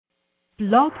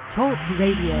Blog Talk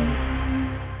Radio.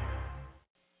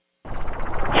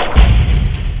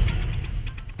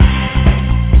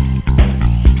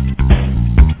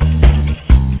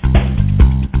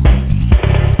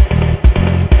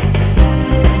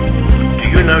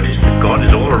 Notice that God is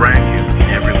all around you,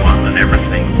 in everyone and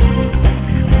everything.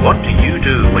 What do you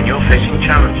do when you're facing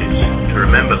challenges to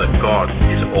remember that God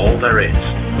is all there is?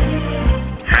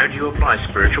 How do you apply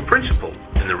spiritual principle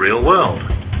in the real world?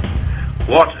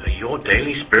 What are your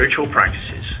daily spiritual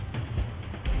practices?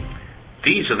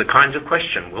 These are the kinds of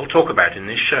questions we'll talk about in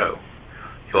this show.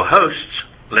 Your hosts,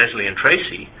 Lesley and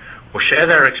Tracy, will share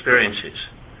their experiences,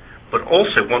 but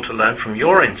also want to learn from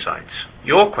your insights,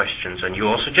 your questions and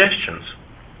your suggestions.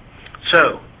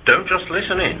 So, don't just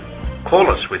listen in. Call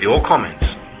us with your comments.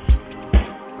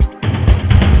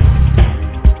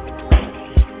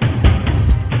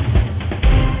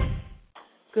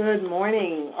 Good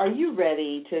morning. Are you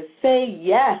ready to say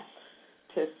yes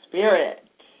to Spirit?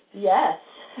 Yes.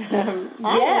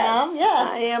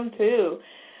 I am too.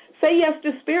 Say Yes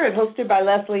to Spirit, hosted by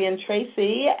Lesley and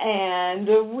Tracy,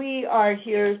 and we are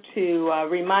here to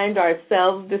remind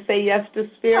ourselves to say yes to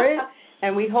Spirit.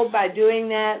 And we hope by doing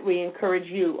that, we encourage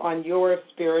you on your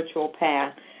spiritual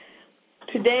path.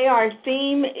 Today, our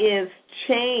theme is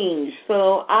change.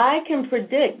 So I can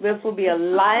predict this will be a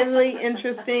lively,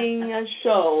 interesting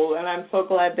show, and I'm so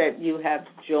glad that you have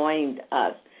joined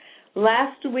us.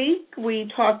 Last week,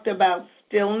 we talked about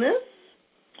stillness,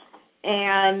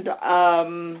 and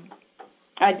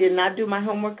I did not do my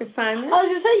homework assignment. I was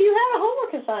going to say, you had a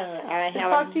homework assignment.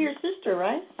 Talk to your sister,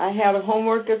 right? I had a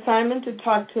homework assignment to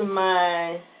talk to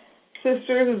my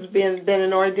sister, who's been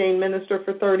an ordained minister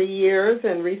for 30 years,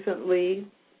 and recently,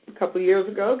 a couple of years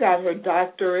ago, got her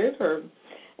doctorate.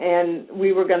 And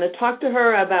we were going to talk to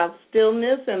her about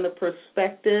stillness and the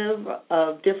perspective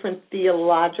of different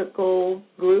theological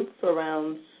groups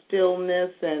around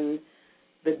stillness and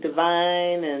the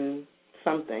divine and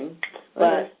something.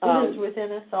 But it is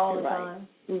within us all the time.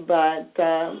 But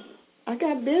I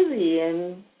got busy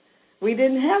and we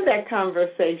didn't have that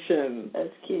conversation.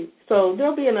 That's cute. So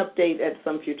there'll be an update at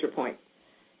some future point.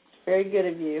 It's very good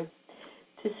of you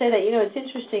to say that. You know, it's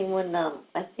interesting when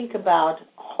I think about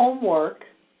homework,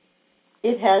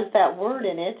 it has that word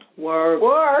in it.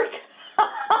 Work.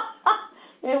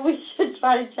 And we should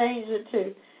try to change it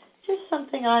to just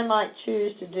something I might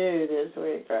choose to do this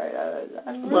week, right?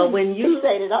 I'm really when you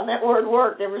fixated on that word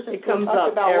work ever since it comes we talked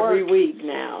up about every work. week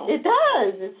now. It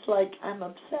does. It's like I'm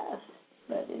obsessed.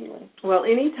 But anyway. Well,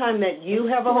 anytime that you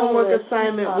have a homework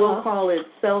assignment, we'll call it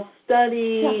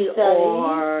self-study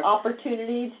or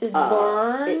opportunity to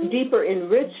learn. Deeper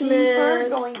enrichment.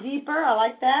 Going deeper. I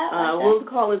like that. We'll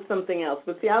call it something else.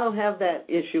 But see, I don't have that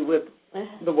issue with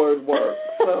the word work,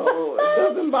 so it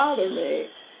doesn't bother me.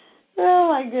 Oh,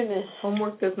 my goodness.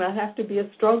 Homework does not have to be a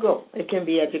struggle. It can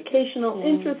be educational,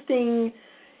 interesting,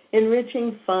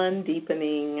 enriching, fun,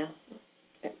 deepening.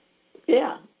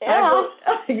 Yeah.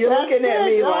 You're looking at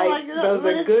me like those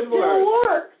are good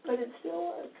words. But it still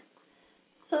works.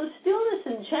 So stillness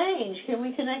and change, can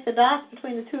we connect the dots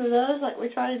between the two of those like we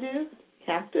try to do?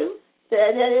 Have to.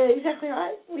 That's exactly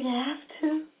right. We have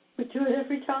to. We do it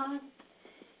every time.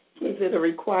 Is it a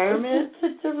requirement?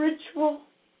 It's a ritual.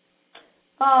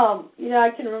 I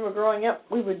can remember growing up,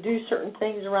 we would do certain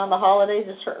things around the holidays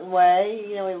a certain way.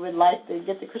 You know, we would like to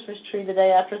get the Christmas tree the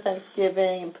day after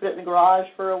Thanksgiving and put it in the garage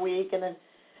for a week and then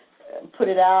put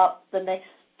it out the next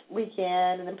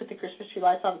weekend and then put the Christmas tree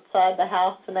lights outside the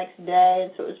house the next day.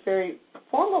 And so it was very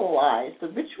formalized, the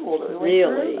ritual that we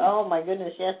went through. Oh, my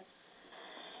goodness, yes.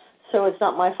 So it's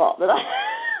not my fault that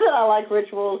I like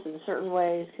rituals in certain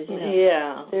ways because,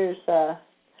 there's...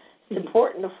 It's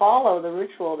important to follow the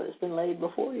ritual that's been laid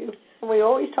before you. And we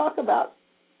always talk about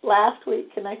last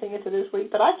week, connecting it to this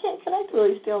week, but I can't connect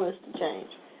really stillness to change.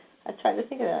 I tried to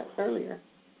think of that earlier.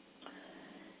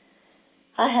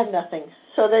 I have nothing.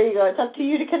 So there you go. It's up to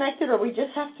you to connect it, or we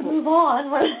just have to move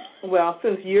on. Well,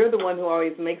 since you're the one who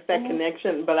always makes that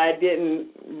connection, but I didn't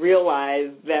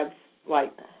realize that's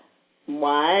like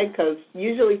why, because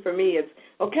usually for me it's,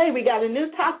 okay, we got a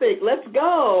new topic, let's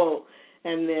go.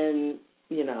 And then,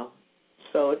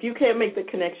 so if you can't make the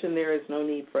connection, there is no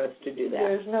need for us to do that.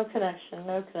 There's no connection.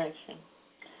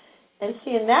 And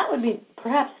see, and that would be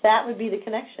the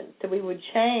connection, that we would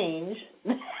change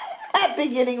that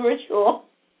beginning ritual.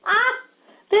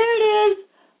 There it is.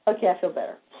 Okay, I feel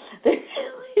better.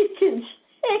 We can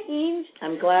change.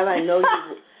 I'm glad I know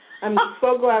you. I'm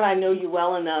so glad I know you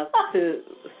well enough to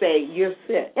say you're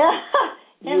sick.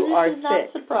 You are sick. This is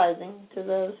not surprising to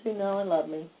those who know and love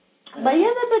me. But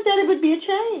it would be a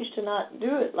change to not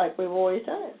do it like we've always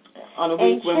done it. on a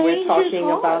week when we're talking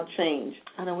about change.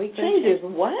 On a week, change is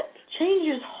what? Change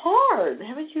is hard.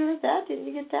 Haven't you heard that? Didn't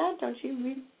you get that? Don't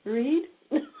you read?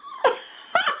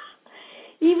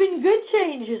 Even good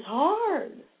change is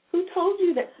hard. Who told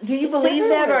you that? Do you believe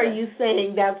that, or are you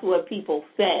saying that's what people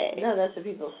say? No, that's what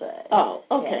people say. Oh,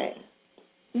 okay.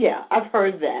 Yeah, I've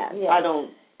heard that. Yes. I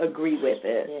don't agree with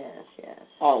it. Yes.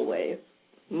 Always.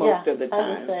 Most of the time.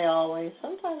 I would say always.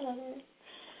 Sometimes I do.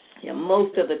 Yeah,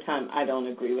 most of the time I don't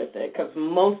agree with it, because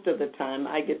most of the time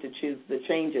I get to choose the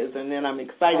changes, and then I'm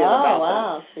excited about them. Oh,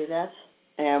 wow. See, that's...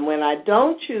 And when I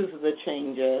don't choose the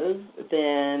changes,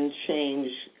 then change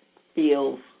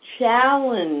feels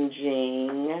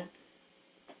challenging.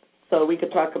 So we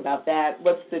could talk about that.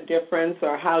 What's the difference,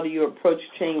 or how do you approach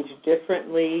change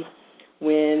differently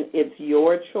when it's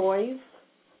your choice,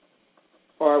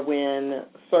 or when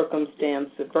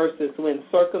circumstances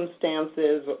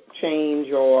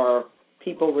change or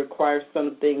people require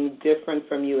something different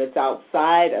from you, it's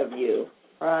outside of you,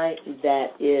 right,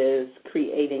 that is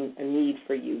creating a need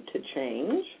for you to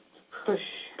change.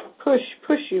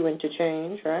 Push you into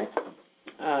change, right?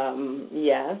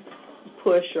 Yes,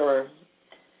 push or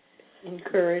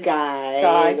encourage,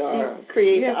 guide or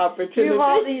create opportunity. You have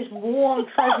all these warm,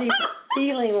 fuzzy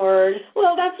feeling words.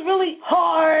 Well, that's really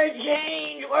hard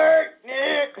change work.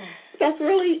 That's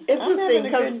really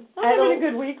interesting. I'm having a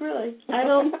good week, really. I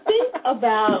don't think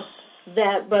about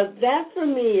that, but that for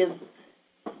me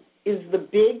is the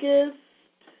biggest,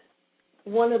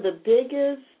 one of the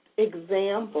biggest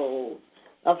examples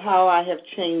of how I have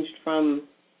changed from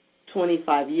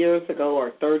 25 years ago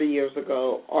or 30 years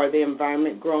ago, or the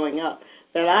environment growing up,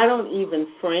 that I don't even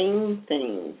frame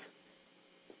things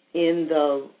in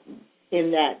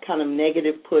that kind of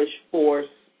negative push force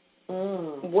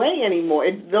way anymore.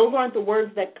 Those aren't the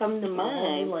words that come to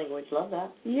mind. Language, love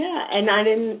that. Yeah, and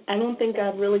I don't think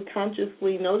I've really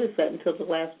consciously noticed that until the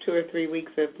last 2 or 3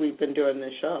 weeks that we've been doing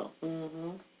this show.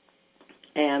 Mm-hmm.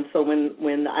 And so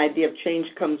when the idea of change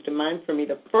comes to mind for me,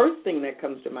 the first thing that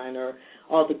comes to mind are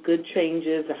all the good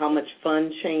changes, how much fun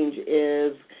change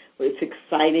is. It's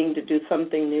exciting to do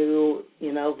something new,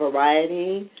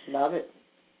 variety. Love it.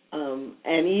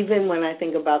 And even when I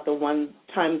think about the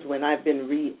times when I've been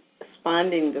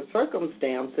responding to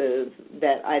circumstances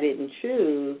that I didn't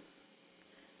choose,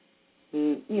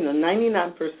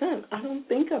 99%, I don't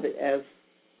think of it as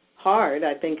hard.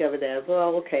 I think of it as,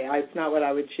 well, okay, it's not what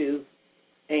I would choose,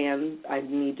 and I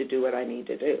need to do what I need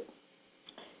to do.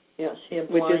 See a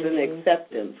which is an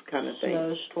acceptance kind of thing.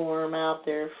 Snowstorm out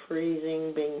there,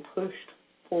 freezing, being pushed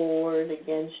forward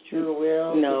against your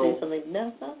will to do something.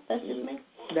 No, that's just me.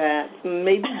 That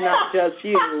maybe not just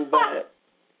you,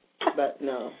 but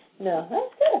no. No,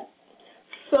 that's good.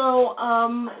 So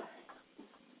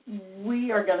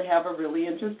we are going to have a really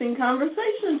interesting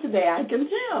conversation today, I can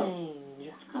tell.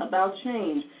 Change. About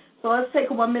change. So let's take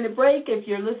a 1-minute break. If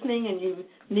you're listening and you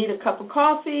need a cup of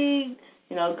coffee,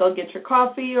 go get your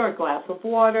coffee or a glass of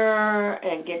water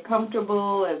and get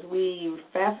comfortable as we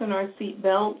fasten our seat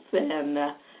belts and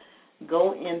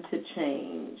go into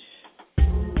change.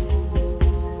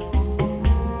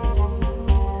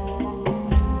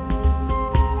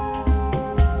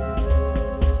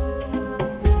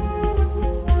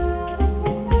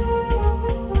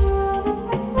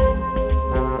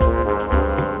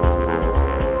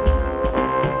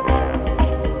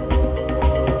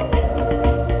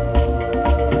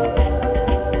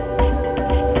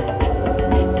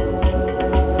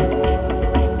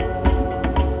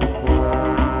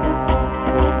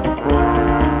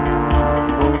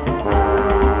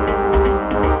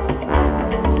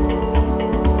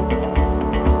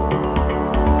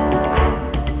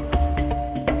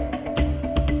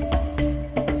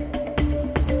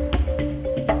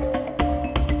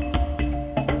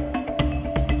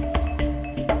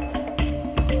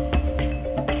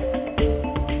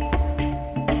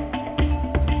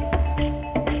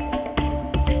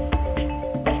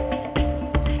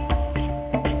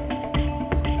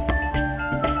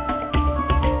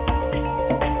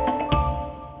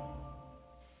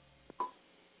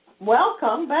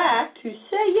 Welcome back to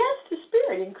Say Yes to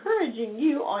Spirit, encouraging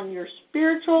you on your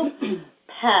spiritual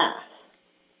path.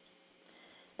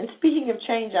 And speaking of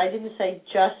change, I didn't say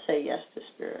just say yes to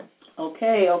Spirit.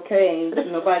 Okay.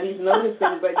 Nobody's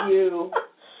noticing but you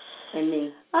and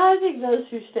me. I think those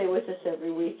who stay with us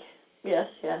every week. Yes.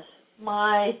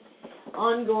 My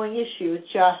ongoing issue is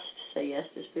just say yes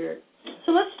to Spirit.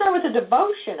 So let's start with a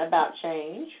devotion about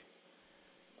change.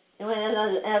 And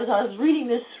as I was reading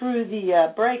this through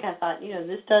the break, I thought,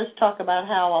 this does talk about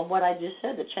how what I just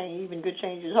said, that change, even good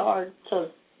change is hard.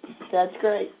 So That's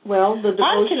great. Well, the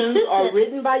devotions are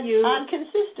written by you. I'm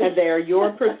consistent. And they are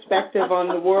your perspective on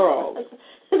the world.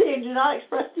 They do not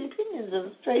express the opinions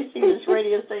of Tracy, this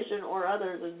radio station, or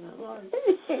others.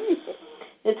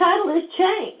 The title is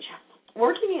Change.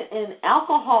 Working in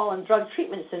alcohol and drug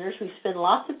treatment centers, we spend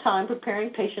lots of time preparing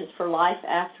patients for life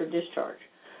after discharge.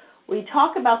 We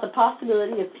talk about the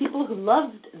possibility of people who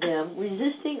loved them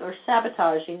resisting or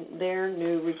sabotaging their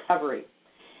new recovery.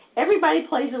 Everybody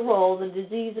plays a role in the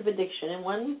disease of addiction, and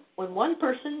when one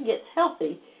person gets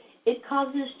healthy, it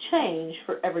causes change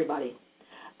for everybody.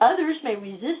 Others may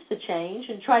resist the change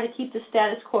and try to keep the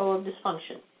status quo of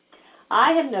dysfunction.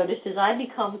 I have noticed as I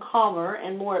become calmer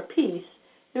and more at peace,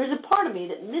 there is a part of me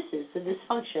that misses the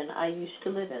dysfunction I used to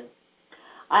live in.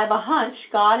 I have a hunch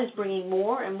God is bringing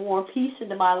more and more peace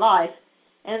into my life,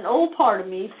 and an old part of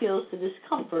me feels the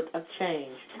discomfort of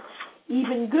change.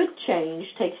 Even good change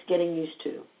takes getting used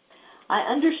to. I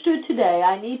understood today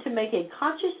I need to make a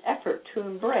conscious effort to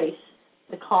embrace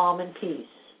the calm and peace.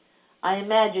 I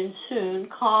imagine soon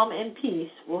calm and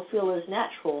peace will feel as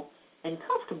natural and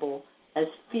comfortable as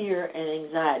fear and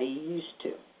anxiety used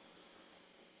to.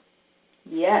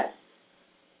 Yes.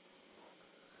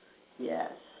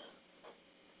 Yes.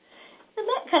 And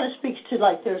that kind of speaks to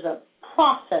like there's a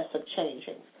process of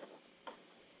changing.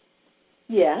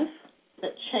 Yes.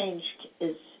 That change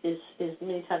is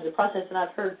many times a process, and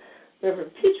I've heard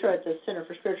Reverend Peter at the Center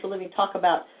for Spiritual Living talk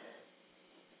about,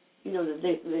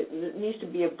 there needs to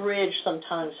be a bridge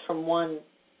sometimes from one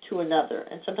to another.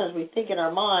 And sometimes we think in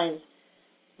our minds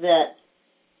that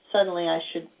suddenly I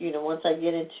should, once I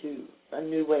get into a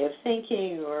new way of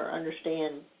thinking or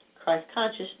understand Christ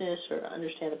consciousness or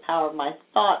understand the power of my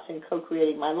thoughts in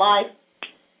co-creating my life,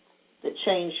 that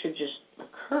change should just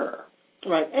occur.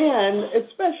 Right. And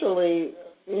especially,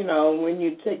 when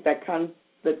you take that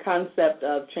the concept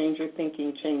of change your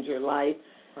thinking, change your life.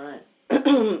 Right.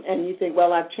 And you think,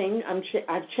 well, I've changed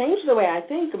the way I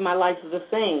think, my life is the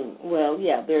same. Well,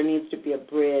 yeah, there needs to be a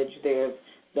bridge. There's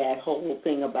that whole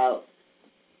thing about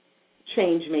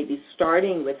change maybe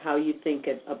starting with how you think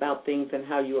about things and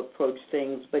how you approach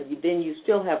things, but then you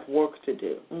still have work to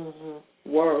do.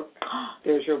 Mm-hmm. Work,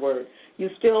 there's your word. You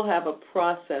still have a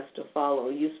process to follow.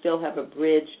 You still have a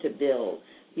bridge to build.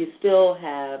 You still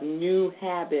have new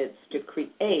habits to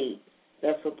create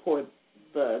that support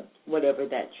whatever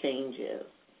that change is.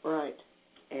 Right.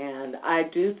 And I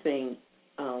do think,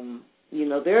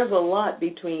 there's a lot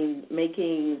between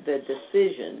making the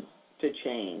decision to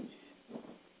change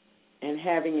and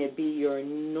having it be your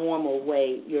normal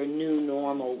way, your new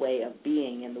normal way of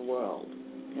being in the world.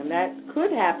 And that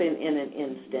could happen in an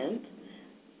instant,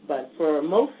 but for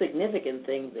most significant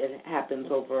things, it happens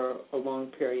over a long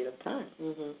period of time.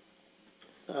 Mm-hmm.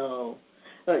 So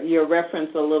your reference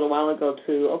a little while ago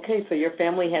to, so your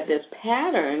family had this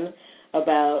pattern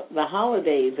about the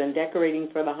holidays and decorating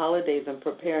for the holidays and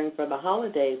preparing for the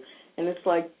holidays, and it's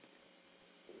like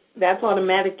that's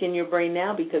automatic in your brain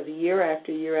now because year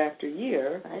after year after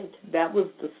year, right, that was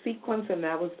the sequence and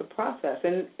that was the process.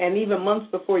 And even months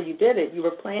before you did it, you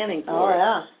were planning for it.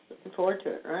 Oh, yeah, looking forward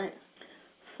to it, right.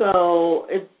 So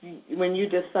when you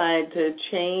decide to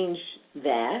change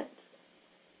that,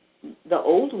 the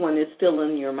old one is still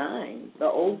in your mind. The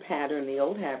old pattern, the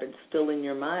old habit is still in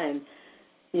your mind,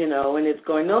 and it's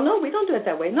going, no, we don't do it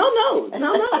that way. No. It's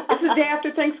the day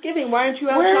after Thanksgiving. Why aren't you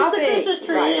out shopping? Where's the Christmas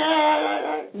tree?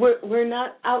 Right. Yeah. We're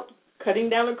not out cutting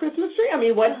down a Christmas tree. I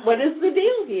mean, what is the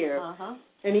deal here? Uh-huh.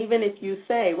 And even if you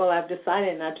say, well, I've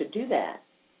decided not to do that,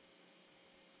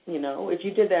 if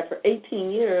you did that for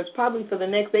 18 years, probably for the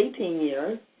next 18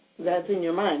 years, that's in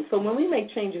your mind. So when we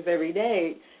make changes every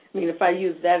day, if I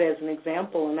use that as an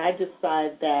example, and I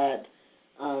decide that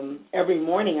every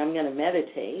morning I'm going to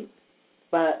meditate,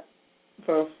 but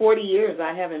for 40 years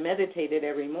I haven't meditated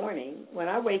every morning, when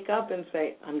I wake up and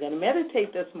say, I'm going to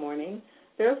meditate this morning,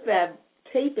 there's that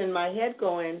tape in my head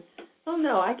going, oh,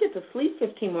 no, I get to sleep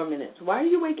 15 more minutes. Why are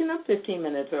you waking up 15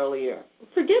 minutes earlier?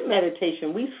 Forget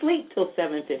meditation. We sleep till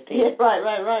 7:15. Yeah,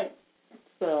 right.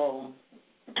 So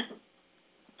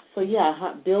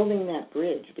yeah, building that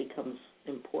bridge becomes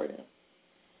important.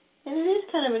 And it is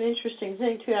kind of an interesting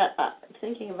thing, too,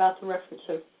 thinking about the reference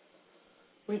of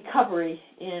recovery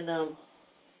in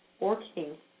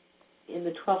working in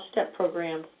the 12-step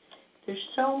program. There's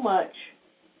so much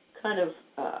kind of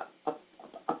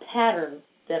a pattern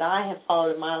that I have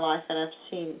followed in my life and I've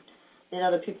seen in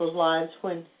other people's lives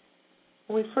when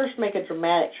we first make a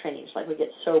dramatic change, like we get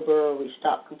sober or we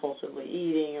stop compulsively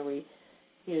eating or we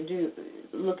do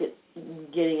look at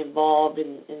getting involved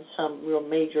in some real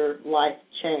major life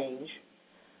change.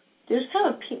 There's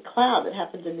kind of a pink cloud that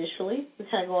happens initially. We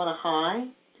kind of go on a high.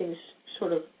 Things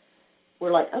sort of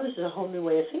we're like, oh, this is a whole new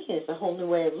way of thinking. It's a whole new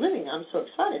way of living. I'm so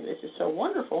excited. This is so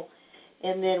wonderful.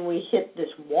 And then we hit this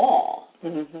wall.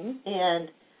 Mm-hmm. And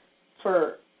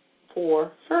for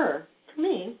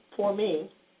me,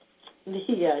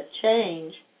 the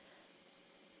change,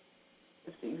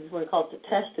 this is what I call it, the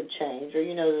test of change, or,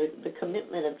 the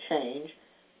commitment of change,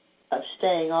 of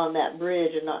staying on that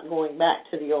bridge and not going back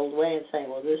to the old way and saying,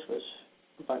 well, this was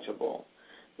a bunch of bull.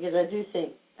 Because I do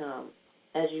think,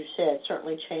 as you said,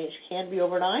 certainly change can be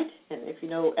overnight. And if you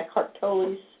know Eckhart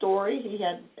Tolle's story, he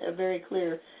had a very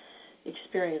clear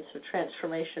experience of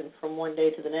transformation from one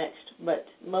day to the next. But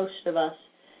most of us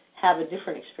have a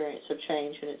different experience of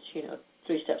change, and it's,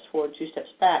 3 steps forward, 2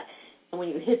 steps back. And when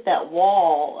you hit that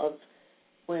wall of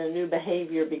when a new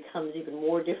behavior becomes even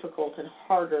more difficult and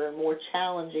harder and more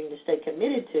challenging to stay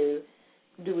committed to,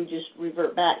 do we just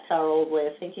revert back to our old way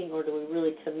of thinking, or do we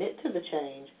really commit to the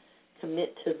change,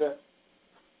 commit to the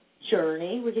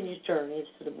journey? We can use journey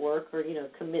instead of work, or,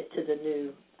 commit to the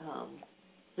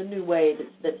new way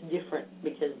that's different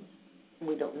because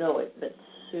we don't know it, but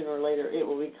sooner or later it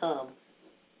will become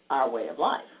our way of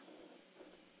life.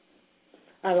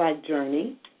 I like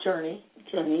journey. Journey.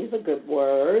 Journey is a good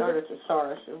word. Start a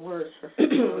thesaurus of words for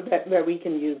that we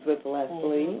can use with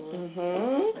Lesley. Mm-hmm.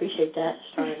 Mm-hmm. Appreciate that.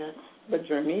 Starting us. But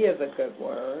journey is a good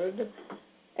word.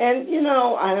 And,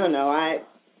 I don't know, I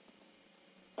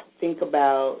think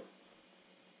about,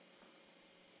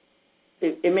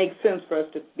 it makes sense for us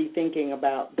to be thinking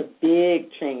about the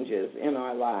big changes in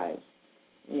our lives,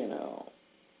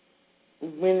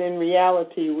 when in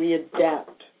reality we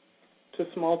adapt to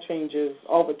small changes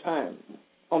all the time,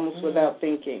 almost without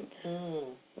thinking.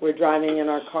 We're driving in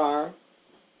our car,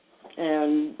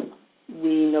 and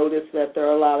we notice that there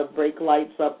are a lot of brake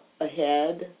lights up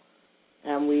ahead,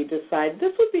 and we decide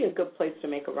this would be a good place to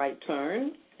make a right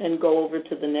turn and go over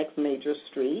to the next major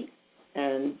street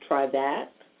and try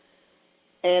that.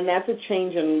 And that's a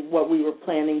change in what we were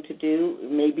planning to do.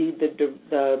 Maybe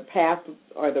the path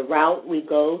or the route we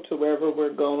go to wherever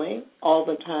we're going all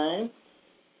the time.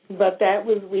 But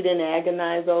we didn't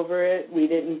agonize over it. We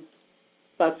didn't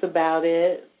fuss about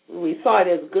it. We saw it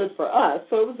as good for us,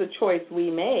 so it was a choice we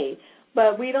made.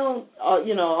 But we don't,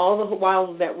 all the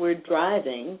while that we're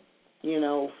driving,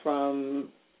 from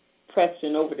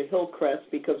Preston over to Hillcrest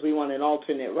because we want an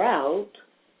alternate route,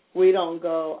 we don't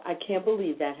go, I can't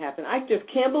believe that happened. I just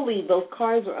can't believe those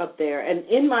cars are up there and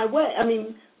in my way. I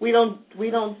mean, we don't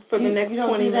for the next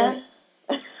 20 minutes.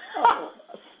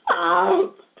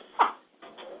 Stop.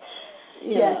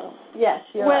 Yes.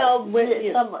 Well,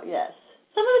 right. Some of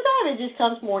the time it just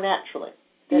comes more naturally.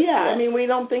 I mean, we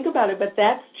don't think about it, but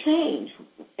that's change.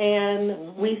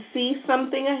 And we see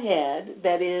something ahead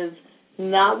that is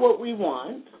not what we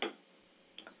want,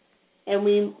 and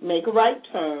we make a right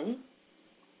turn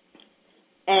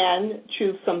and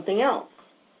choose something else.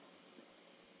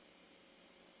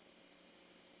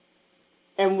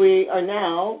 And we are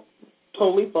now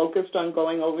totally focused on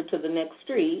going over to the next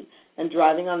street and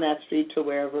driving on that street to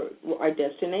wherever our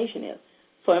destination is.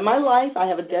 So in my life, I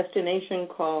have a destination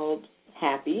called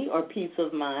happy or peace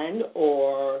of mind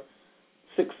or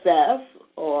success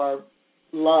or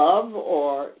love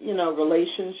or,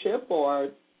 relationship or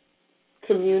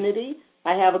community.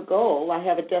 I have a goal. I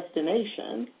have a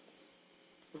destination.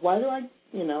 Why do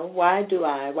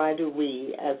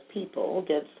we as people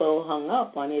get so hung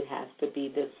up on it has to be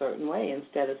this certain way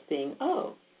instead of seeing,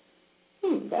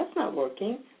 that's not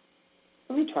working.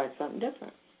 Let me try something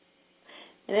different.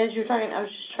 And as you're talking, I was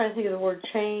just trying to think of the word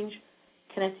change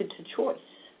connected to choice.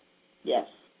 Yes.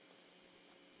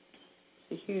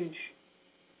 It's a huge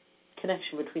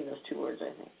connection between those two words,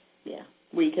 I think. Yeah.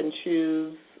 We can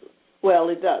choose, well,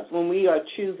 it does. When we are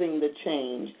choosing the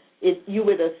change, you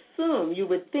would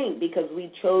think because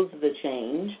we chose the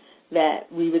change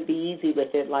that we would be easy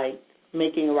with it, like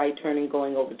making a right turn and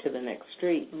going over to the next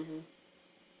street. Mm-hmm.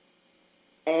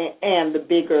 And the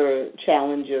bigger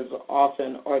challenges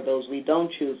often are those we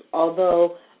don't choose.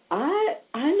 Although I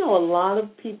know a lot of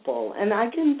people, and I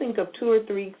can think of 2 or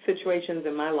 3 situations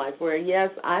in my life where, yes,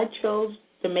 I chose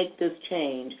to make this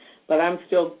change, but I'm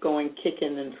still going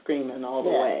kicking and screaming all the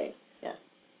way. Yeah.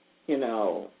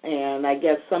 And I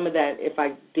guess some of that, if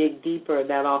I dig deeper,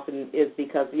 that often is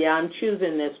because, I'm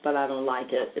choosing this, but I don't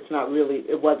like it.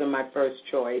 It wasn't my first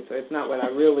choice, or it's not what I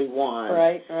really want.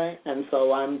 Right. And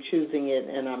so I'm choosing it,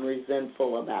 and I'm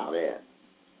resentful about it.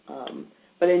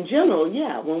 But in general,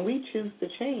 when we choose to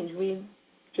change, we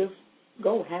just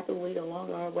go happily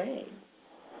along our way.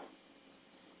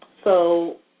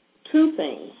 So 2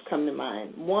 things come to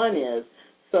mind. One is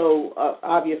So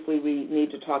obviously we need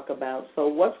to talk about, so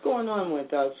what's going on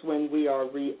with us when we are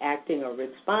reacting or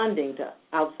responding to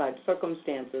outside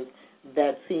circumstances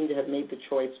that seem to have made the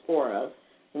choice for us,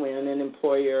 when an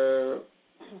employer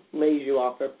lays you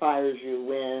off or fires you,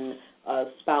 when a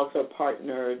spouse or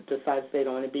partner decides they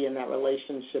don't want to be in that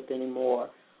relationship anymore,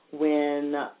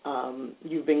 when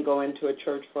you've been going to a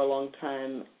church for a long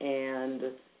time and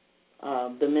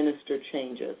the minister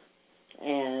changes,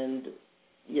 and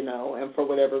and for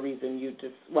whatever reason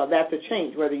that's a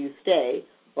change, whether you stay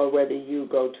or whether you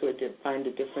go to find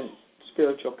a different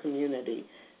spiritual community.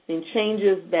 I mean,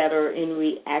 changes that are in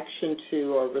reaction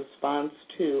to or response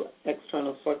to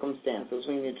external circumstances.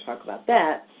 We need to talk about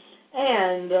that.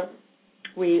 And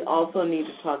we also need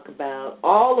to talk about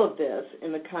all of this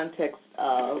in the context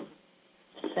of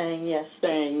saying yes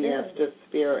to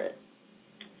Spirit.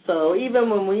 So even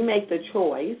when we make the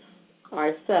choice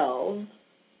ourselves,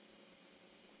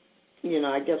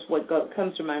 I guess what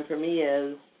comes to mind for me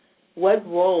is, what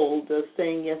role does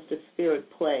saying yes to Spirit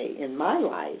play in my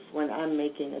life when I'm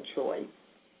making a choice?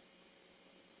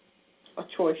 A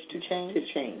choice to change? To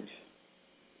change.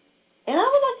 And I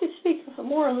would like to speak a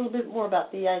little bit more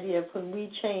about the idea of when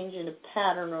we change in a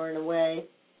pattern or in a way,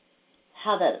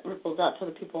 how that ripples out to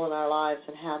the people in our lives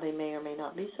and how they may or may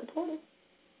not be supported.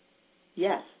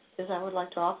 Yes. Because I would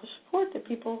like to offer support to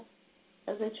people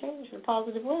as they change in a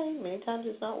positive way. Many times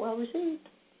it's not well received.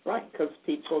 Right, because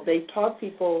they've taught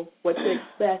people what to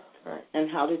expect right. and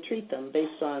how to treat them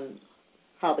based on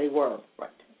how they were.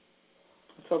 Right.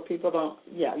 So people don't,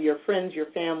 your friends, your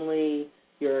family,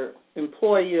 your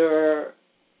employer,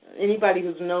 anybody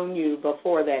who's known you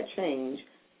before that change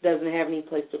doesn't have any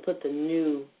place to put the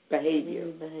new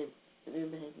behavior. The new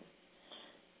behavior.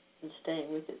 And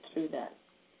staying with it through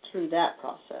that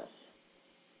process,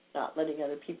 not letting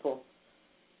other people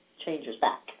change us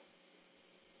back.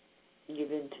 Give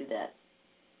into that,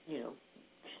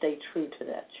 stay true to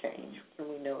that change when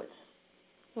we know it's.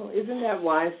 Well, isn't that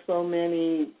why so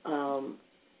many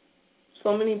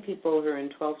people who are in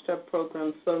 12-step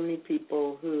programs, so many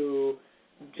people who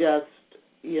just,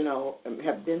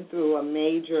 have been through a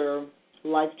major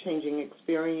life-changing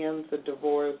experience, a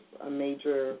divorce, a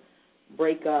major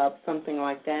breakup, something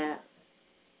like that,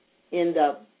 end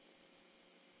up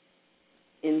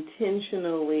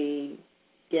intentionally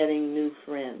getting new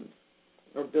friends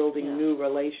or building new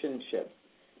relationships,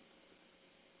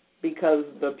 because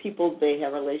the people they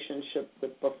have relationship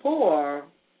with before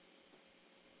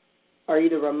are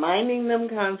either reminding them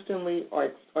constantly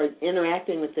or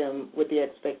interacting with them with the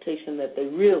expectation that they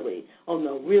really,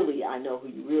 I know who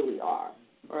you really are.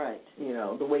 Right.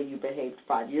 The way you behaved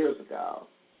 5 years ago.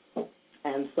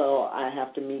 And so I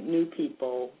have to meet new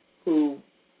people who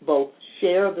both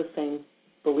share the same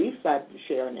beliefs I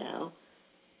share now,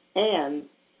 and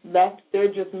that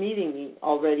they're just meeting me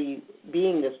already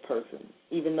being this person,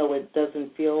 even though it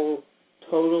doesn't feel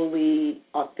totally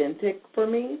authentic for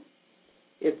me.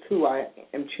 It's who I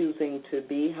am choosing to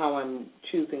be, how I'm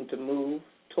choosing to move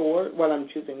toward, what I'm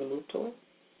choosing to move toward.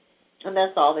 And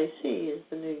that's all they see is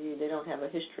the new you. They don't have a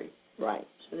history. Right.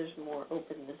 So there's more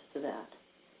openness to that.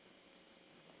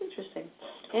 Interesting.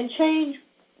 And change,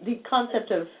 the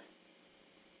concept of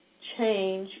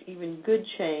change, even good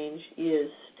change,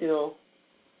 is still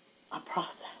a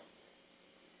process.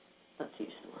 Let's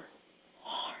use the word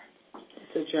hard.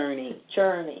 It's a journey.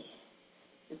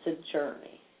 It's a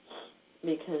journey.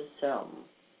 Because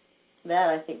that,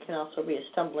 I think, can also be a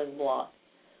stumbling block.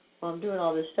 Well, I'm doing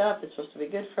all this stuff. It's supposed to be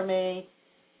good for me.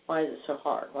 Why is it so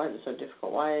hard? Why is it so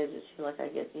difficult? Why does it seem like I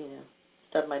get,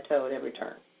 stub my toe at every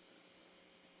turn?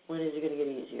 When is it going to get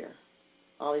easier?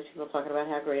 All these people talking about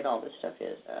how great all this stuff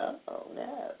is. Oh,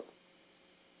 no.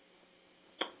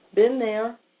 Been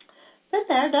there,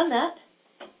 done that.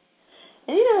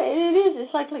 And,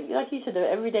 it's like you said,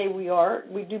 every day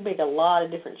we do make a lot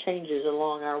of different changes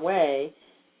along our way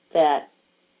that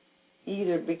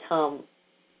either become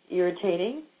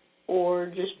irritating or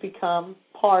just become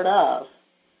part of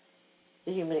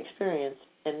the human experience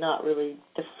and not really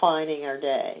defining our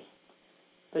day,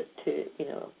 but to,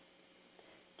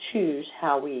 choose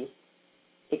how we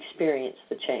experience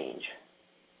the change.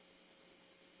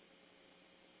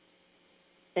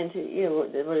 And to,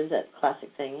 what is that classic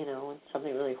thing, when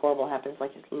something really horrible happens,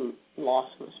 like a loss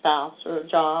of a spouse or a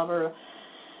job or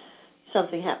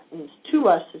something happens to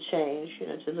us to change,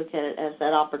 to look at it as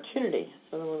that opportunity.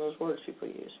 It's one of those words people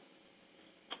use.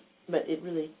 But it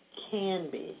really can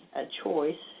be a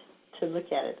choice to look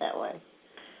at it that way.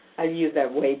 I use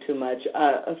that way too much.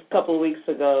 A couple of weeks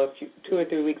ago, 2 or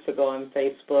 3 weeks ago on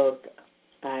Facebook,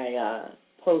 I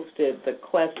posted the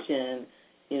question,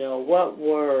 what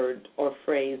word or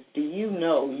phrase do you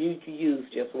know you use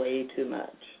just way too much.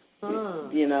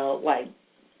 Like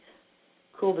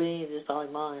cool beans is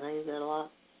probably mine. I use that a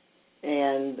lot.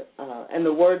 And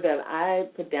the word that I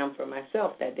put down for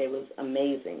myself that day was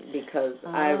amazing, because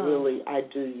I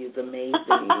do use amazing.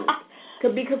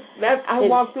 Because I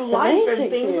walk through life and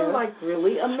things are like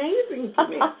really amazing to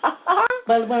me.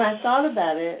 But when I thought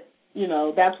about it,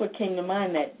 that's what came to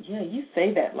mind, that, you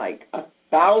say that like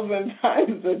 1,000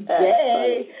 times a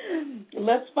day.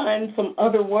 Let's find some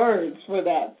other words for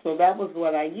that. So that was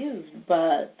what I used.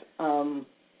 But,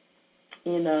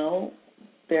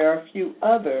 there are a few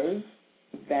others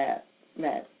that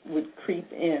would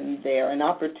creep in there, and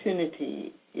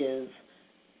opportunity is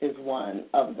one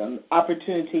of them.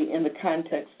 Opportunity in the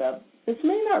context of, this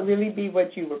may not really be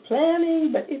what you were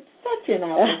planning, but it's such an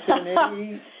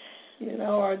opportunity.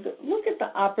 Or look at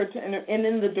the opportunity. And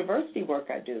in the diversity work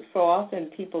I do, so often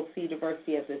people see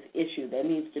diversity as this issue that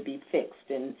needs to be fixed,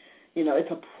 and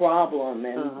it's a problem,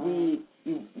 and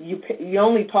you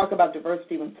only talk about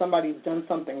diversity when somebody's done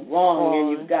something wrong, and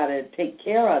you've got to take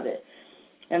care of it.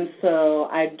 And so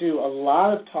I do a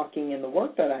lot of talking in the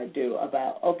work that I do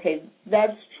about, okay,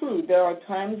 that's true. There are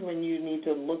times when you need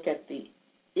to look at the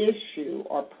issue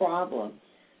or problem,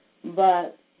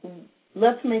 but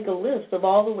let's make a list of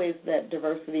all the ways that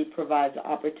diversity provides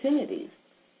opportunities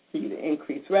for you to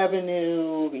increase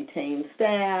revenue, retain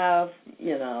staff,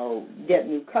 get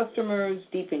new customers,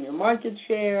 deepen your market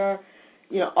share,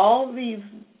 all these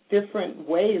different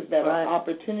ways that are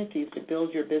opportunities to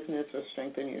build your business or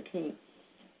strengthen your team.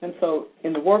 And so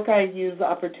in the work I use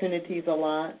opportunities a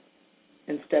lot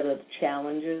instead of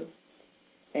challenges,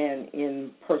 and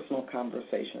in personal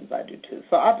conversations I do too.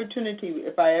 So opportunity,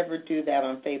 if I ever do that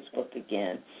on Facebook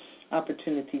again,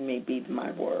 opportunity may be my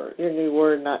word. Your new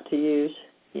word not to use.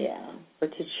 Yeah. Or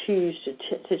to choose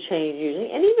to change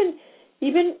using. And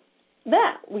even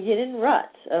that, we get in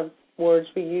ruts of words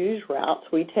we use, routes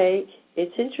we take.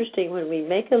 It's interesting when we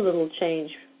make a little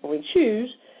change, when we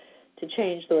choose to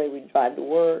change the way we drive to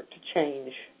work, to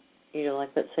change, like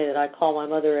let's say that I call my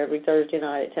mother every Thursday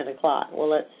night at 10 o'clock. Well,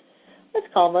 let's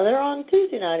call Mother on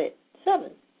Tuesday night at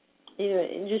 7.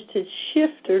 And just to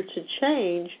shift or to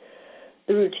change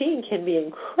the routine can be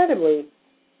incredibly,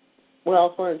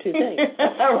 well, it's one of two things.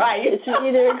 Right. It's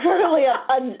either incredibly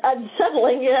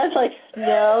unsettling, it's like,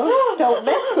 no, don't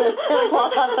mess with 10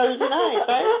 o'clock on Thursday night,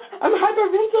 right? I'm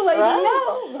hyperventilating. Right?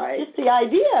 No. Right. Just the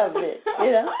idea of it,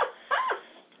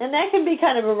 And that can be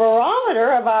kind of a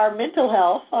barometer of our mental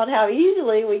health on how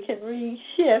easily we can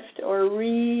reshift or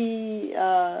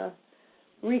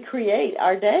recreate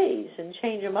our days and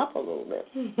change them up a little bit.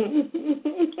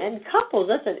 And couples,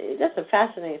 that's a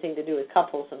fascinating thing to do with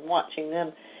couples, and watching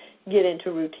them get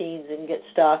into routines and get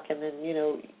stuck, and then,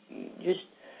 just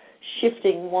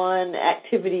shifting one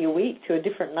activity a week to a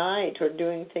different night, or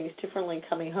doing things differently,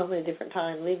 coming home at a different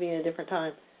time, leaving at a different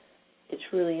time.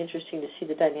 It's really interesting to see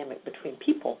the dynamic between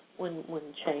people when you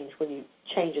change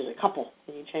as a couple,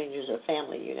 when you change as a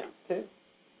family, too.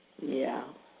 Yeah.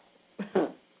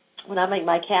 When I make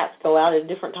my cats go out at a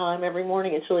different time every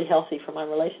morning, it's really healthy for my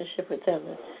relationship with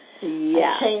them.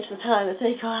 Yeah. I change the time that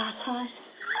they go outside.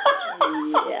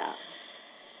 Yeah.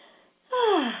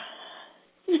 I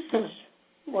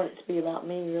want it to be about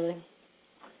me, really.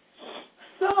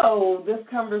 So, this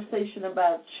conversation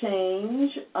about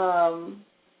change,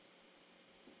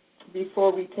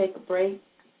 before we take a break,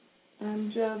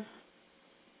 I'm just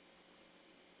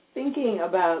thinking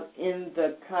about in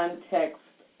the context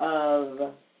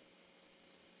of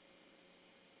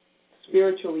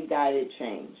spiritually guided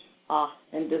change.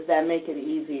 And does that make it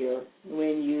easier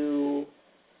when you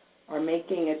are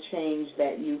making a change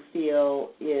that you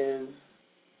feel is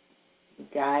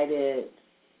guided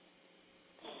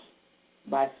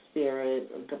by Spirit,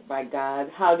 or by God?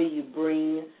 How do you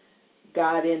bring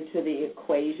God into the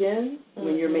equation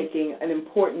when you're making an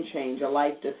important change, a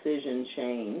life decision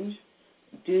change?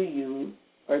 Do you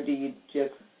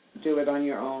just do it on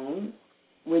your own?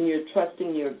 When you're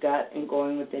trusting your gut and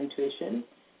going with intuition,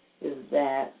 is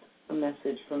that a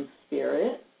message from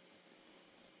Spirit?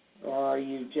 Or are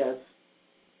you just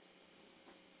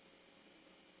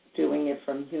doing it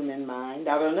from human mind?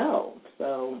 I don't know.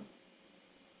 So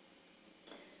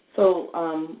I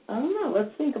don't know.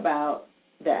 Let's think about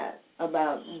that,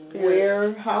 about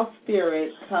how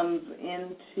Spirit comes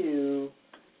into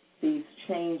these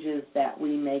changes that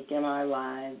we make in our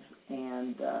lives,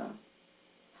 and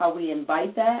how we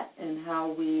invite that and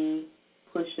how we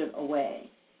push it away.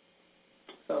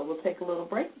 So we'll take a little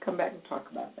break and come back and talk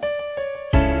about that.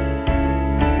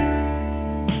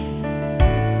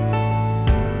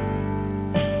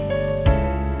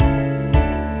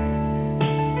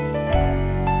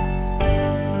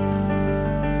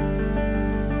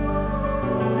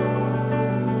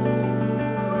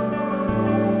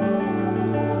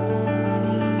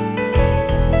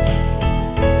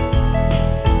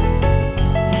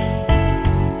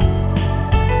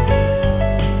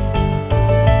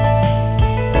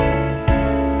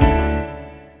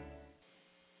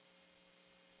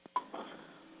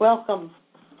 Welcome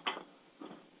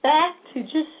back to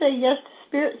Just Say Yes to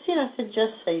Spirit. See, I said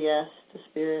just say yes to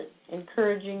Spirit,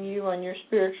 encouraging you on your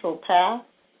spiritual path.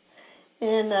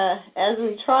 And as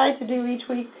we try to do each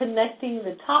week, connecting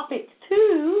the topic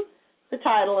to the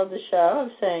title of the show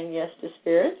of Saying Yes to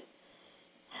Spirit.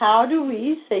 How do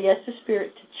we say yes to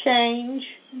Spirit to change?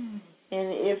 And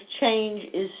if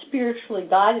change is spiritually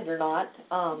guided or not.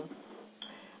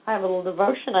 I have a little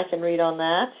devotion I can read on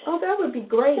that. Oh, that would be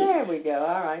great. There we go.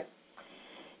 All right.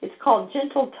 It's called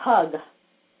Gentle Tug.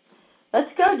 Let's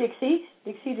go, Dixie.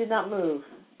 Dixie did not move.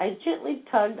 I gently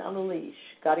tugged on the leash.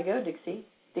 Gotta go, Dixie.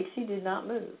 Dixie did not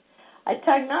move. I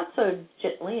tugged not so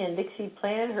gently, and Dixie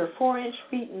planted her 4-inch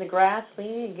feet in the grass,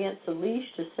 leaning against the leash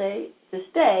to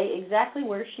stay exactly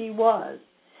where she was.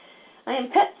 I am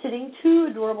pet-sitting 2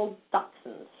 adorable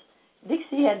dachshunds.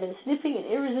 Dixie had been sniffing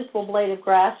an irresistible blade of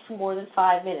grass for more than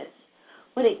 5 minutes.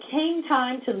 When it came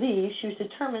time to leave, she was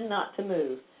determined not to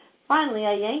move. Finally,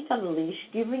 I yanked on the leash,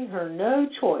 giving her no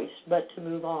choice but to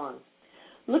move on.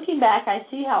 Looking back, I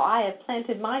see how I have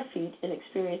planted my feet in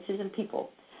experiences and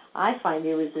people I find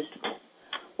irresistible.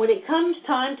 When it comes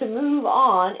time to move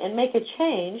on and make a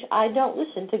change, I don't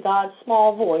listen to God's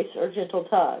small voice or gentle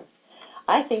tug.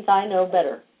 I think I know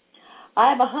better. I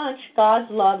have a hunch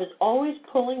God's love is always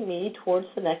pulling me towards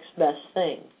the next best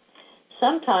thing.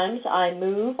 Sometimes I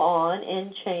move on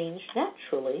and change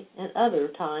naturally, and other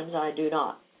times I do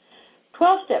not.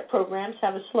 12-step programs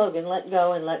have a slogan, let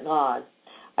go and let God.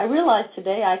 I realize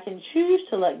today I can choose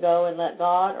to let go and let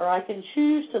God, or I can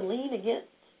choose to lean against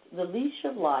the leash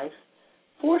of life,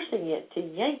 forcing it to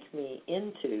yank me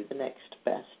into the next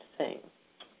best thing.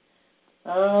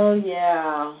 Oh,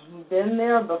 yeah. Been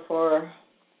there before.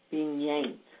 Being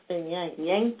yanked.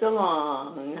 Yanked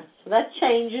along. So that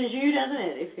changes you, doesn't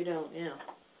it, if you don't, yeah.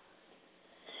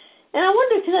 And I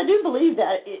wonder, because I do believe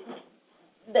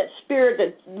that spirit,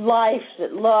 that life,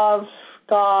 that love,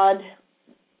 God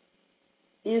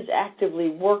is actively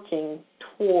working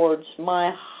towards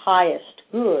my highest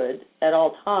good at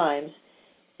all times.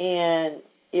 And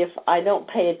if I don't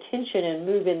pay attention and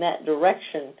move in that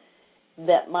direction,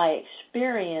 that my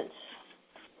experience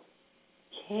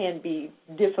can be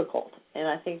difficult, and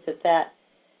I think that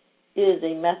is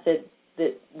a method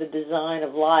that the design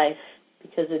of life,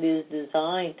 because it is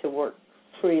designed to work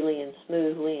freely and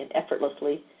smoothly and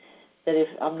effortlessly, that if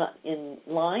I'm not in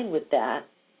line with that,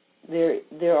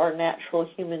 there are natural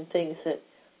human things that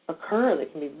occur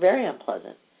that can be very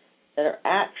unpleasant, that are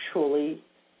actually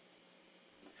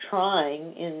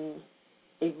trying in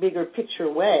a bigger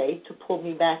picture way to pull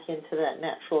me back into that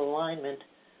natural alignment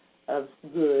of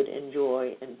good and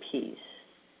joy and peace.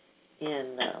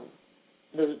 And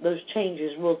those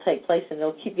changes will take place, and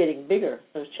they'll keep getting bigger,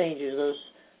 those changes,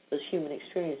 those human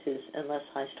experiences, unless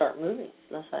I start moving,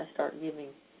 unless I start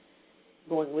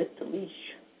going with the leash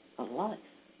of life.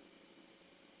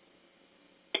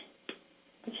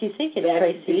 What you thinking,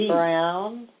 Tracy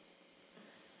Brown?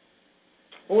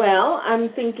 Well, I'm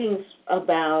thinking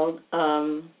about,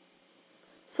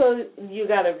 so you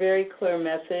got a very clear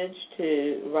message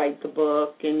to write the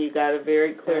book, and you got a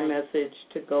very clear message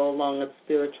to go along a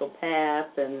spiritual path,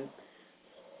 and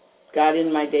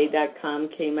GodInMyDay.com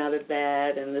came out of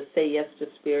that, and the Say Yes to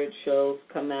Spirit shows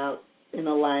come out in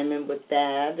alignment with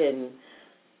that, and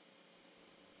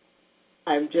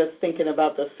I'm just thinking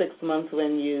about the 6 months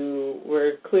when you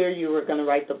were clear you were going to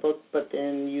write the book, but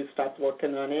then you stopped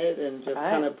working on it and just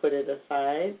kind of put it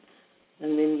aside.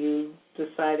 And then you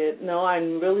decided, no,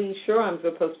 I'm really sure I'm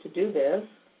supposed to do this.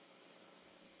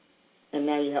 And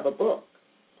now you have a book.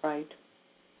 Right.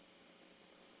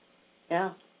 Yeah.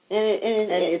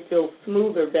 And it feels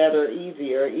smoother, better,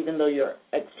 easier, even though your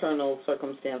external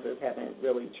circumstances haven't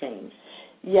really changed.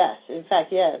 Yes. In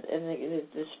fact, yeah. And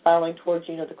it's spiraling towards,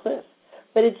 the cliff.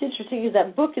 But it's interesting is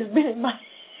that book has been in my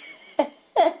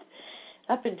head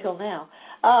up until now.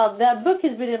 That book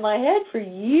has been in my head for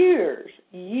years.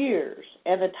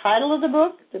 And the title of the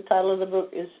book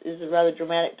is a rather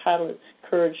dramatic title. It's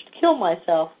Courage to Kill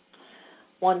Myself,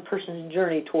 One Person's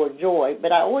Journey Toward Joy.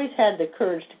 But I always had the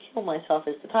Courage to Kill Myself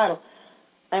as the title.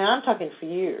 And I'm talking for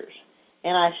years.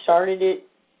 And I started it,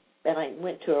 and I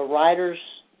went to a writer's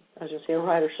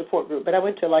support group, but I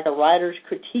went to like a writer's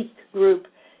critique group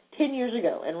 10 years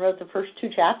ago and wrote the first 2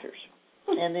 chapters.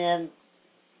 And then,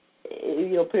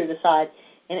 put it aside.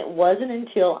 And it wasn't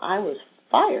until I was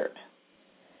fired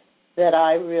that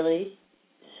I really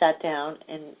sat down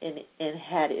and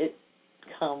had it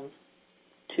come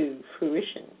to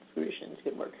fruition. Fruition is a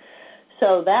good word.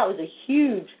 So that was a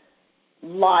huge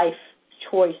life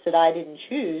choice that I didn't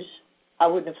choose. I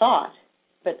wouldn't have thought.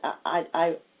 But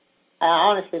I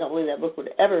honestly don't believe that book would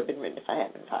have ever been written if I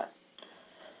hadn't been fired.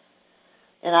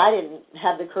 And I didn't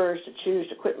have the courage to choose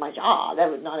to quit my job. That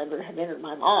would not ever have entered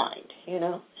my mind,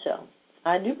 So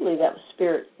I do believe that was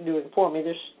Spirit doing for me.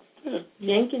 There's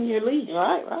yanking your leash.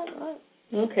 Right.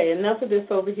 Okay, enough of this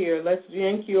over here. Let's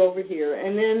yank you over here.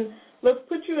 And then let's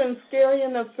put you in scary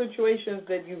enough situations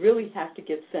that you really have to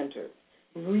get centered,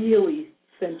 really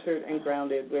centered and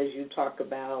grounded, as you talk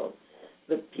about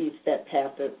the peace that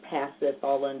passeth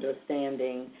all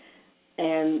understanding.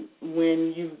 And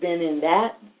when you've been in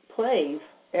that place,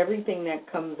 everything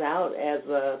that comes out as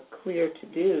a clear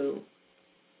to-do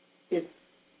is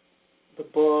the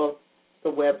book, the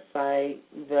website,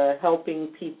 the helping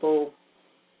people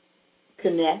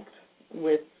connect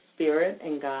with Spirit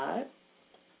and God.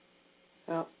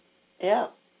 Oh, yeah.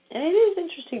 And it is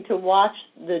interesting to watch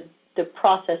the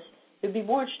process. It would be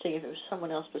more interesting if it was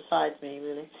someone else besides me,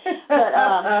 really. But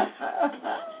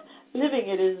living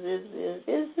it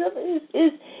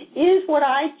is what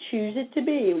I choose it to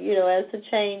be. As the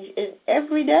change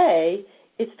every day.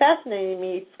 It's fascinating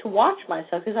me to watch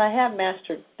myself because I have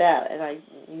mastered that, and I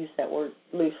use that word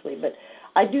loosely, but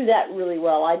I do that really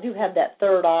well. I do have that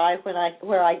third eye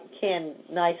where I can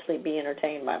nicely be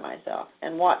entertained by myself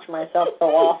and watch myself go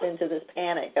off into this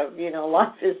panic of,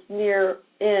 life is near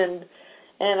end,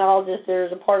 and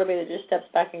there's a part of me that just steps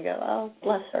back and go, oh,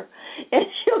 bless her, and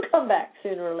she'll come back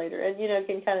sooner or later, and,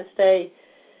 can kind of stay,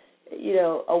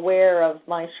 aware of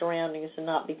my surroundings and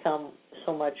not become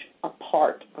so much a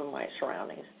part of my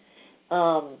surroundings.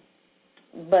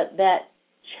 But that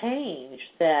change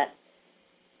that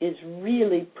is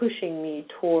really pushing me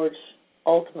towards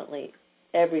ultimately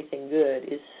everything good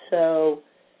is so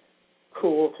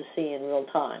cool to see in real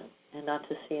time and not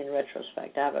to see in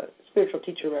retrospect. I have a spiritual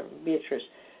teacher, Reverend Beatrice,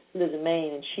 who lives in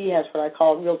Maine, and she has what I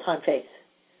call real-time faith.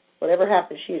 Whatever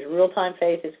happens, she has real-time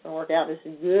faith. It's going to work out. This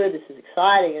is good. This is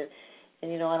exciting. And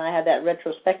I had that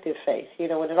retrospective faith.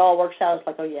 When it all works out, it's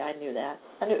like, oh, yeah, I knew that.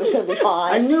 I knew it was going to be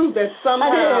fine. I knew that somehow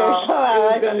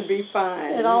it was going to be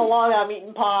fine. And all along I'm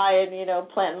eating pie and,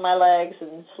 planting my legs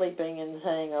and sleeping and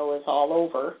saying, oh, it's all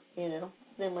over,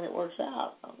 Then when it works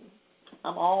out,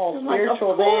 I'm all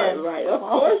spiritual then. Right, of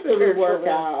course it will work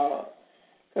out.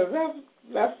 Because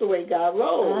that's the way God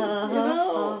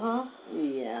rolls,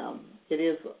 Yeah. It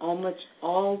is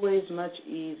always much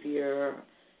easier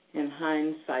in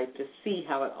hindsight to see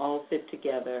how it all fit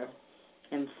together,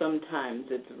 and sometimes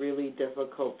it's really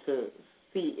difficult to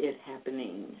see it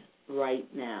happening right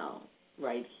now,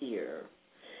 right here.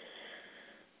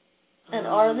 And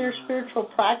are there spiritual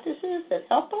practices that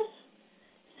help us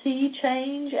see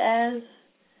change as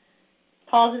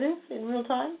positive in real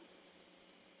time?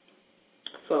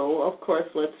 So, of course,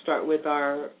 let's start with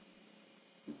our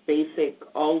basic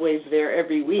always there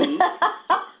every week.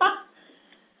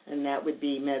 And that would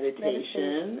be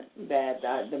meditation. That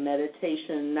the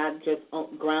meditation not just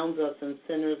grounds us and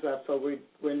centers us so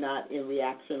we're not in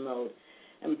reaction mode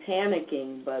and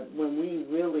panicking, but when we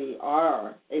really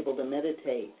are able to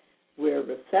meditate, we're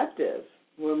receptive.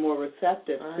 We're more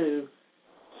receptive to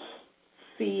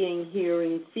seeing,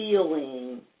 hearing,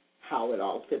 feeling how it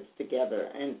all fits together,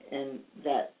 and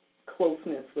that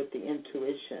closeness with the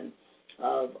intuition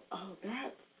of, oh,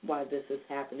 that's why this is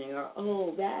happening, or,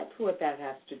 oh, that's what that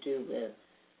has to do with,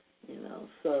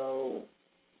 So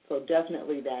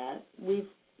definitely that. We've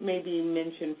maybe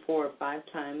mentioned 4 or 5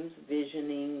 times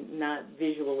visioning, not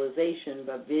visualization,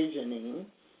 but visioning,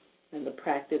 and the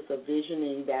practice of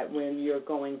visioning that when you're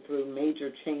going through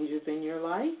major changes in your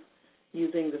life,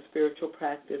 using the spiritual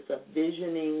practice of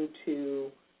visioning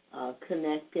to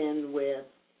connect in with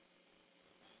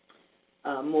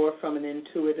more from an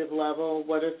intuitive level.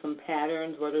 What are some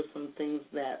patterns? What are some things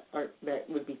that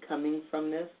would be coming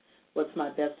from this? What's my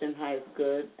best and highest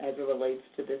good as it relates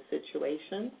to this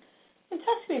situation? And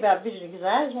talk to me about visioning, because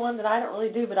that is one that I don't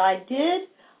really do, but I did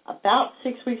about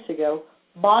 6 weeks ago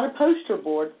bought a poster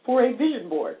board for a vision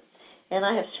board, and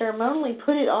I have ceremonially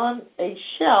put it on a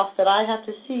shelf that I have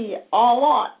to see a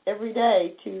lot every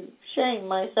day to shame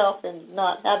myself in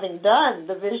not having done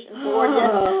the vision board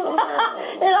yet.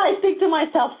 And I think to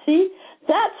myself, see,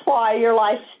 that's why your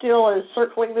life still is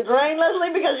circling the drain,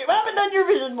 Lesley, because you haven't done your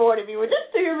vision board. If you would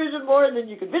just do your vision board, then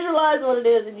you could visualize what it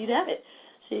is and you'd have it.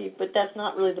 See, but that's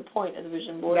not really the point of the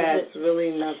vision board. That's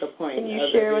really not the point. Can you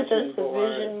share with us the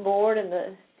vision board and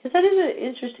because that is an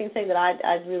interesting thing that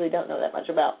I really don't know that much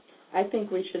about. I think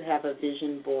we should have a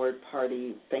vision board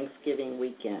party Thanksgiving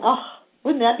weekend. Oh,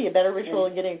 wouldn't that be a better ritual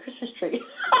than getting a Christmas tree?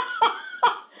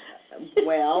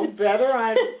 Well, better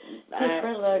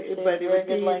different, but it would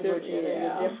be language.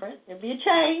 Yeah. Different. It'd be a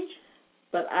change.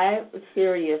 But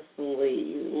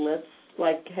seriously, let's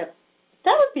have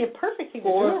That would be a perfect thing to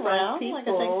do 4 or 5 around, people, like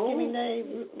a Thanksgiving Day.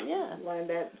 Yeah. Like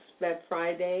that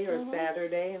Friday or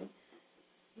Saturday, and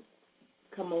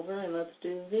come over and let's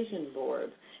do vision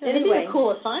boards. It'd be a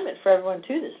cool assignment for everyone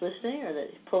too that's listening, or that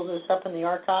pulls this up in the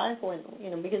archive. When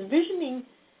because visioning,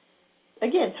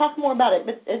 again, talk more about it,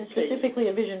 but and specifically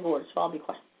a vision board. So I'll be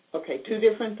quiet. Okay, 2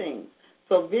 different things.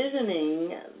 So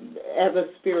visioning as a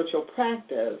spiritual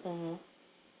practice,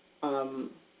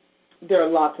 there are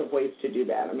lots of ways to do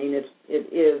that. I mean, it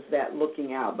is that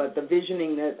looking out, but the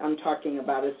visioning that I'm talking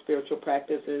about as spiritual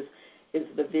practices is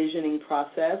the visioning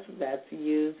process that's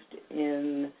used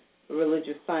in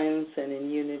religious science and in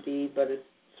unity, but it's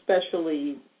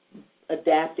especially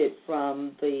adapted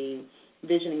from the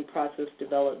visioning process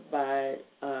developed by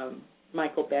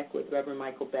Michael Beckwith, Reverend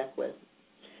Michael Beckwith.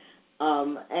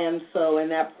 And so in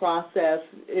that process,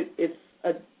 it's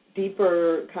a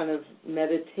deeper kind of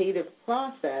meditative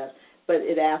process, but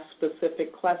it asks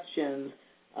specific questions,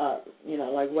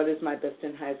 like what is my best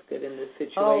and highest good in this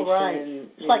situation? Oh, right.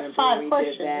 It's like 5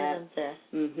 questions, isn't there?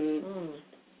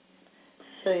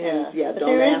 So, yeah, but don't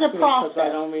there is ask a me process. because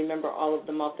I don't remember all of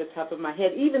them off the top of my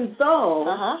head, even though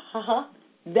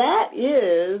that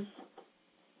is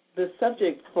the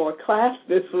subject for class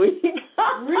this week.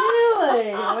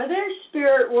 Really? Well, there's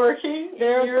spirit working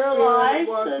in your life.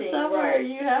 So somewhere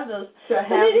you have those. But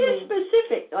it is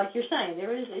specific, like you're saying.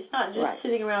 It's not just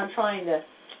sitting around trying to.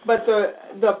 But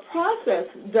the process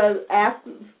does ask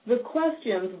the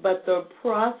questions, but the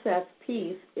process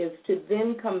piece is to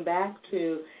then come back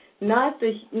to not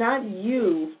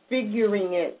you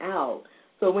figuring it out.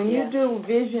 So when you do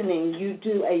visioning, you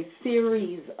do a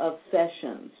series of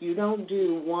sessions. You don't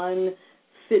do one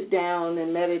sit down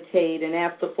and meditate and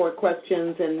ask the 4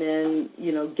 questions and then,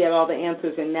 get all the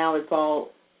answers and now it's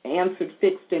all answered,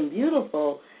 fixed, and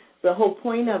beautiful. The whole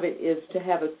point of it is to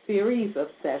have a series of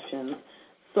sessions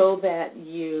so that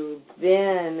you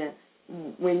then,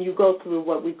 when you go through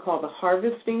what we call the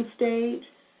harvesting stage,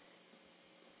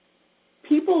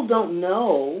 people don't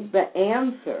know the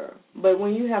answer, but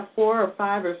when you have 4 or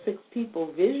 5 or 6 people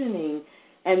visioning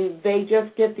and they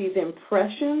just get these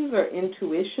impressions or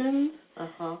intuitions,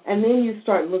 and then you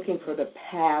start looking for the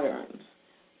patterns.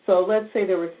 So let's say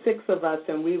there were 6 of us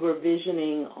and we were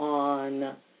visioning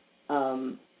on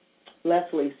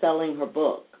Lesley selling her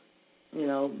book,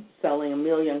 selling 1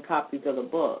 million copies of the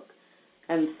book.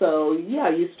 And so,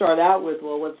 you start out with,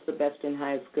 well, what's the best and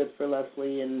highest good for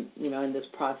Lesley in this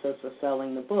process of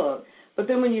selling the book. But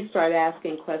then when you start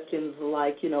asking questions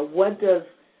like,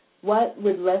 what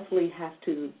would Lesley have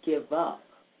to give up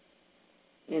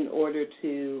in order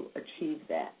to achieve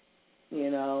that?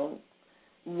 Who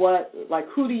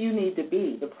do you need to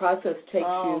be? The process takes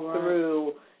you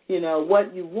through,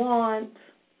 what you want,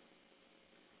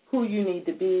 who you need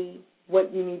to be,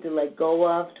 what you need to let go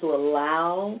of to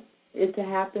allow it to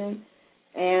happen.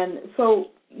 And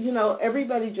so,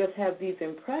 everybody just has these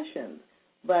impressions,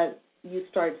 but you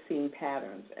start seeing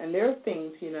patterns. And there are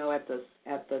things,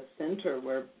 at the center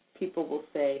where people will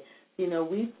say,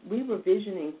 we were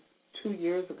visioning 2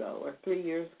 years ago or 3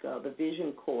 years ago, the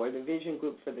Vision Corps, the Vision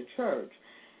Group for the church.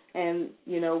 And,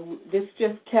 this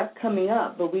just kept coming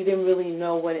up, but we didn't really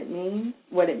know what it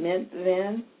meant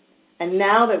then. And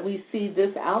now that we see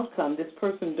this outcome, this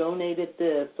person donated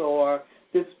this, or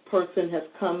this person has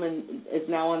come and is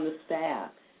now on the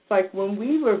staff. It's like when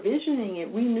we were visioning it,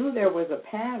 we knew there was a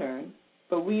pattern,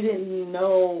 but we didn't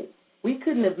know, we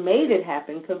couldn't have made it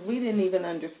happen because we didn't even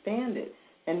understand it.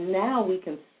 And now we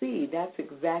can see that's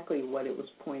exactly what it was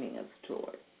pointing us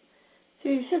toward. So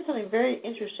you said something very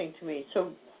interesting to me.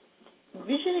 So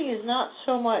visioning is not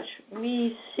so much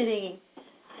me sitting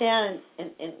down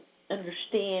and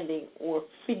understanding or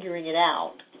figuring it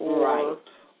out or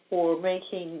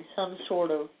making some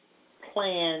sort of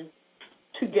plan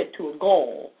to get to a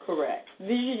goal. Correct.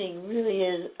 Visioning really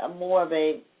is more of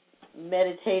a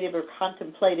meditative or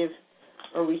contemplative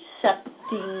or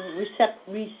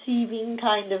receiving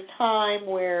kind of time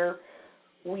where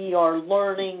we are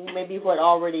learning maybe what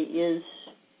already is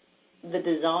the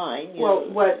design.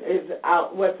 What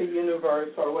the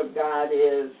universe or what God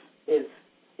is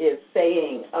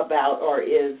saying about or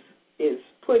is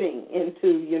putting into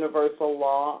universal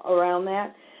law around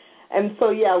that. And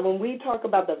so, when we talk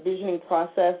about the visioning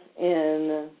process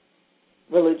in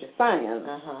religious science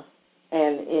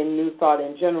and in New Thought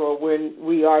in general,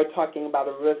 we are talking about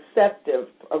a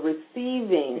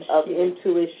receiving of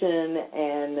intuition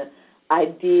and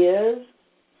ideas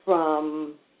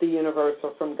from the universe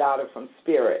or from God or from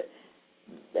Spirit.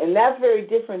 And that's very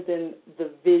different than the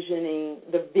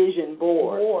vision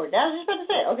board. That was just about to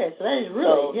say. Okay, so that is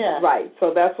really, Right.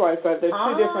 So that's why I said there's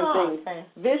two different things. Okay.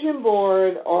 Vision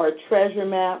board or treasure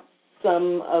map.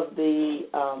 Some of the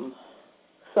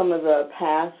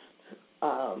past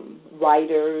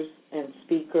writers and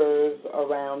speakers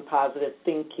around positive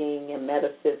thinking and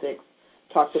metaphysics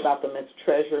talked about them as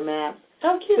treasure maps.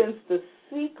 Oh, cute. Since The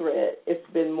Secret, it's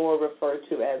been more referred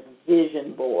to as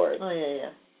vision board. Oh, yeah.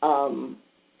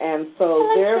 And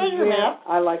so treasure map.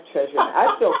 I like treasure map.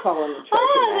 I still call them the treasure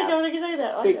map. I think I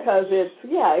that. Because it's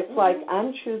like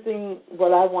I'm choosing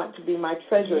what I want to be my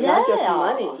treasure, not just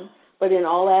money, but in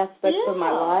all aspects of my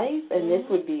life. And this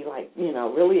would be like,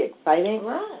 really exciting.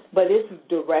 Right. But it's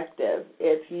directive.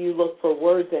 If you look for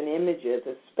words and images,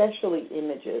 especially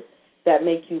images that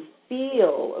make you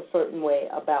feel a certain way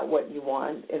about what you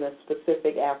want in a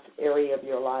specific area of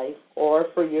your life or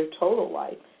for your total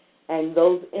life. And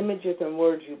those images and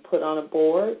words you put on a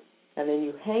board, and then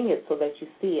you hang it so that you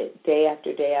see it day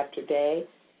after day after day.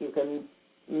 You can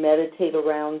meditate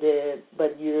around it,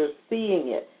 but you're seeing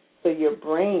it. So your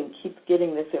brain keeps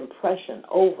getting this impression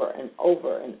over and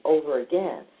over and over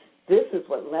again. This is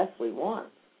what Lesley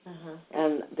wants. Uh-huh.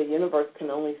 And the universe can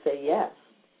only say yes.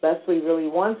 Lesley really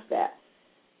wants that.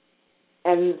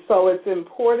 And so it's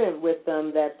important with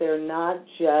them that they're not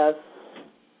just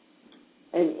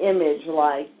an image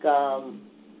like the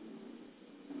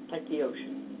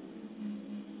ocean.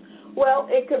 Well,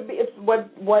 it could be. It's what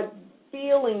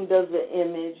feeling does the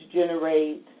image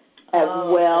generate as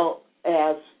well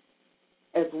as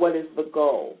what is the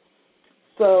goal.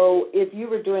 So if you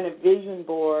were doing a vision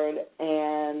board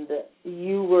and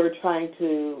you were trying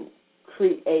to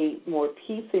create more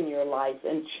peace in your life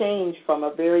and change from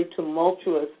a very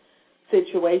tumultuous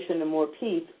situation to more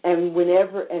peace, and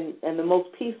and the most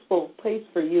peaceful place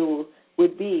for you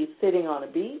would be sitting on a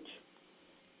beach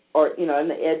or on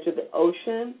the edge of the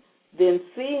ocean, then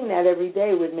seeing that every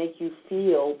day would make you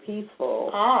feel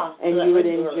peaceful, and you would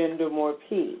engender more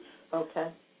peace. Okay.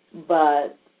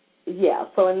 But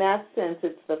so in that sense,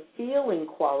 it's the feeling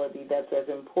quality that's as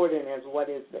important as what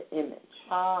is the image.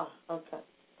 Okay.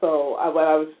 So what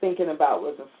I was thinking about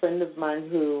was a friend of mine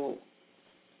who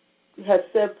has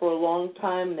said for a long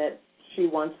time that she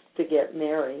wants to get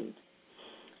married.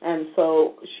 And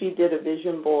so she did a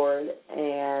vision board,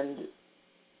 and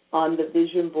on the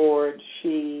vision board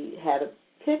she had a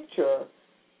picture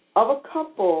of a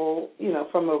couple,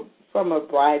 from a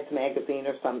bride's magazine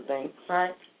or something.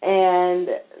 Right. And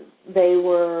they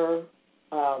were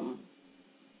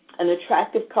an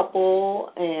attractive couple,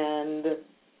 and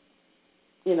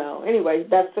anyway,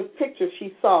 that's the picture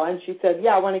she saw, and she said,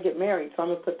 I want to get married, so I'm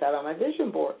going to put that on my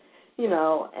vision board,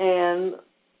 and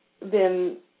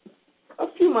then a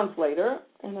few months later,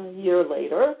 and a year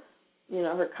later,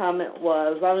 her comment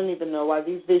was, I don't even know why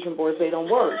these vision boards, they don't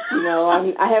work,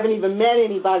 I haven't even met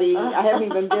anybody, I haven't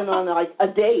even been on, a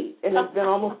date, and it's been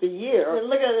almost a year.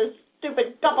 Look at this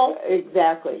stupid couple.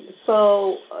 Exactly.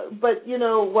 So, but,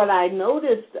 what I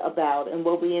noticed about, and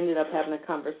what we ended up having a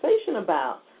conversation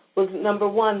about, was, number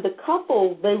one, the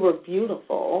couple, they were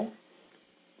beautiful.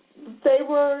 They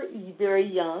were very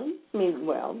young.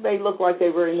 They looked like they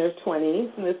were in their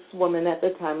 20s, and this woman at the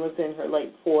time was in her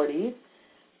late 40s.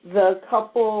 The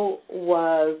couple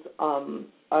was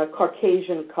a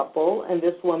Caucasian couple, and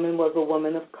this woman was a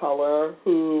woman of color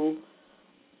who,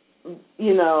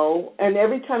 and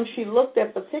every time she looked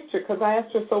at the picture, because I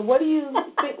asked her, so what do you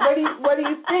think? What do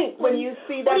you think when you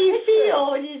see that picture?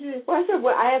 What do you feel?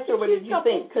 Well, I asked her, what did you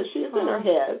think? Because she's in her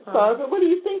head. So I said, what do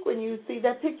you think when you see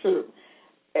that picture?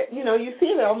 You see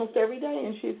it almost every day.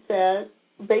 And she said,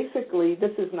 basically,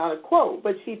 this is not a quote,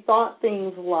 but she thought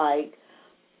things like,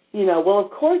 well,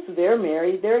 of course they're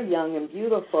married, they're young and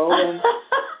beautiful, and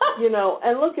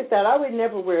and look at that. I would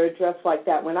never wear a dress like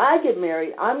that. When I get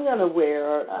married, I'm going to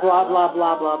wear blah, blah,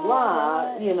 blah, blah,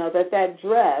 blah, that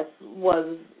dress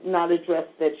was not a dress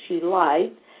that she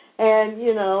liked. And,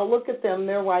 look at them.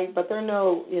 They're white, but there are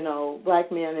no,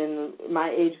 black men in my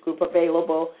age group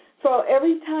available. So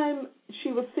every time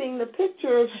she was seeing the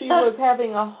picture, she was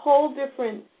having a whole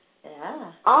different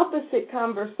opposite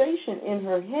conversation in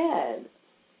her head.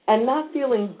 And not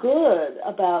feeling good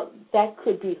about that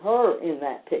could be her in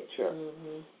that picture.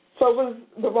 Mm-hmm. So it was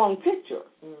the wrong picture.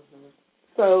 Mm-hmm.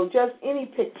 So just any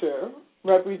picture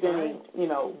representing,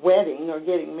 wedding or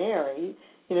getting married,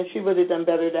 she would have done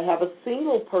better to have a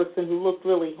single person who looked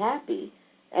really happy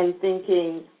and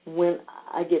thinking, when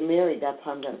I get married, that's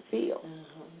how I'm going to feel.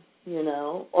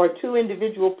 Mm-hmm. Or two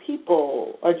individual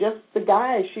people, or just the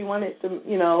guy she wanted to,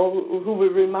 who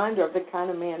would remind her of the kind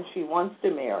of man she wants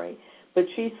to marry. But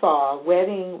she saw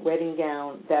wedding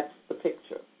gown, that's the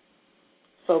picture.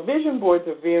 So vision boards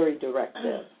are very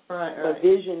directive. Right. But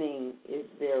visioning is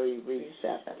very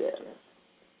receptive.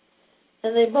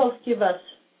 And they both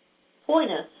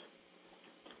point us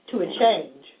to a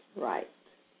change. Right.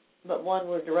 But one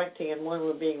we're directing and one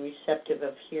we're being receptive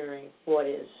of hearing what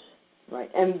is. Right.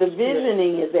 And the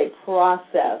visioning is a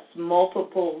process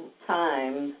multiple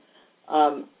times.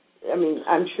 I'm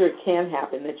sure it can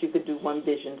happen that you could do one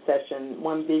visioning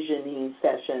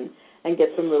session, and get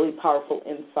some really powerful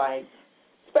insights,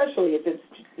 especially if it's,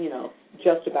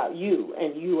 just about you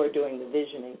and you are doing the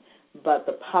visioning. But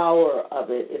the power of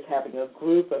it is having a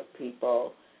group of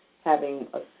people, having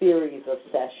a series of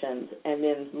sessions, and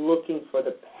then looking for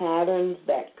the patterns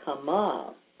that come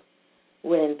up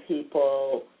when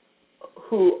people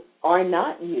who are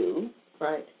not you,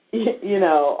 right,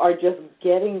 are just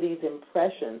getting these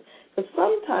impressions. Because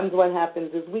sometimes what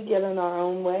happens is we get in our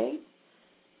own way.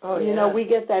 Oh, yeah. We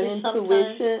get that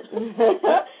intuition.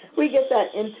 We get that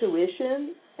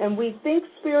intuition, and we think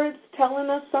Spirit's telling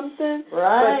us something.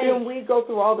 Right. But then we go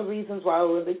through all the reasons why,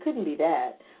 it couldn't be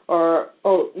that. Or,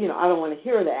 I don't want to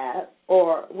hear that.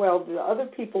 Or, the other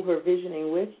people who are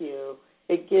visioning with you,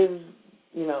 it gives,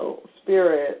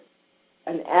 Spirit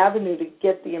an avenue to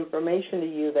get the information to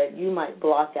you that you might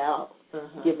block out,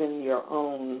 given your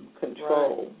own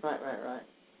control. Right.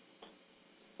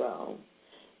 So.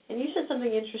 And you said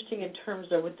something interesting in terms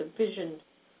of with the vision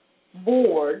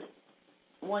board,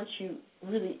 once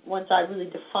I really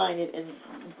define it and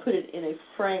put it in a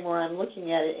frame where I'm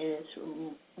looking at it and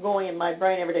it's going in my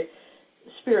brain every day,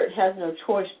 Spirit has no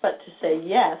choice but to say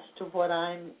yes to what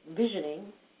I'm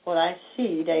visioning, what I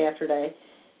see day after day.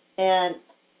 And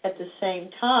at the same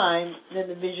time, then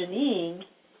the visioning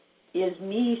is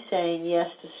me saying yes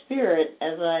to Spirit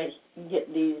as I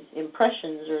get these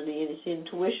impressions or these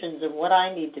intuitions of what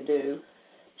I need to do.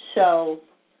 So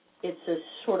it's a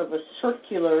sort of a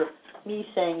circular, me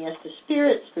saying yes to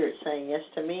Spirit, Spirit saying yes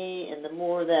to me, and the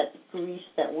more that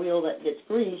wheel that gets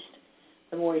greased,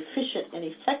 the more efficient and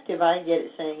effective I get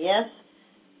at saying yes.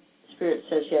 Spirit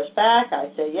says yes back,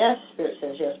 I say yes, Spirit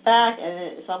says yes back,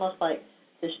 and it's almost like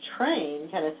this train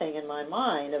kind of thing in my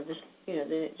mind of just, then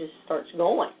it just starts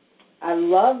going. I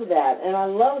love that, and I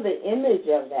love the image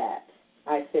of that.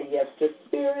 I say yes to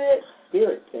Spirit,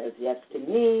 Spirit says yes to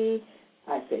me.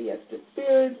 I say yes to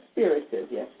Spirit, Spirit says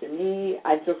yes to me.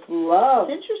 I just love.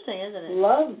 It's interesting, isn't it?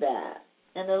 Love that.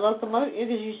 And the locomotive,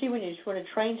 because you see when a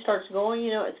train starts going,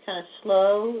 it's kind of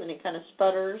slow and it kind of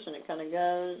sputters and it kind of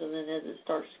goes, and then as it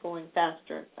starts going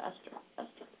faster and faster and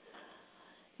faster.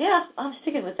 Yeah, I'm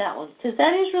sticking with that one because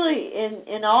that is really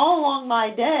in all along my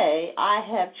day, I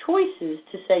have choices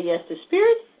to say yes to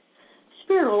Spirit.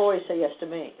 Spirit will always say yes to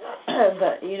me,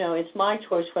 but it's my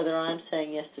choice whether I'm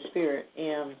saying yes to Spirit,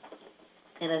 and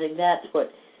I think that's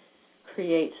what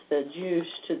creates the juice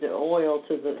to the oil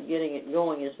to the getting it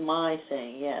going is my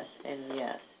saying yes and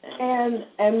yes. And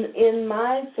in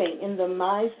my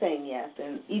saying yes,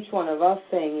 and each one of us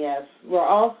saying yes, we're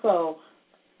also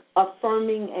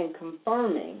affirming and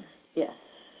confirming. Yes.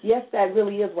 Yes, that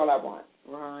really is what I want.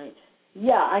 Right.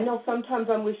 Yeah, I know sometimes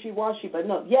I'm wishy-washy, but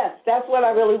no, yes, that's what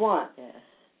I really want.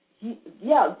 Yes.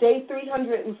 Yeah, day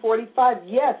 345,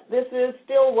 yes, this is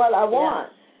still what I want.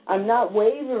 Yes. I'm not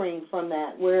wavering from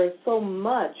that, whereas so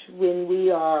much when we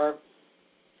are,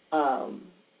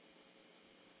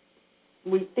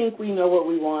 we think we know what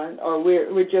we want, or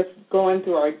we're just going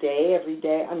through our day every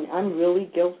day. I mean, I'm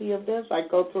really guilty of this. I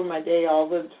go through my day all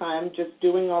the time just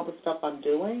doing all the stuff I'm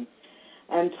doing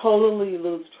and totally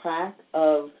lose track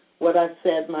of what I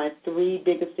said my 3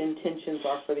 biggest intentions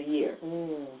are for the year.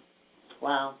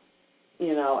 Wow.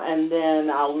 And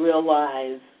then I'll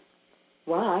realize,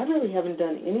 wow, I really haven't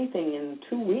done anything in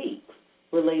 2 weeks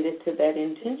related to that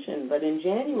intention. But in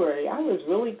January, I was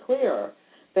really clear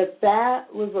that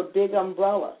was a big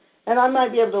umbrella. And I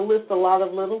might be able to list a lot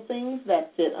of little things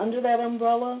that fit under that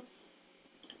umbrella,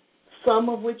 some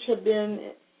of which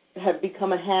have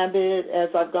become a habit as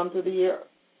I've gone through the year,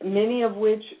 many of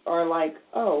which are like,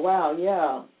 oh, wow,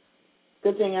 yeah,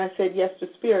 good thing I said yes to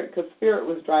Spirit because Spirit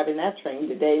was driving that train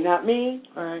today, not me.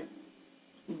 All right.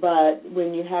 But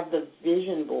when you have the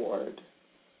vision board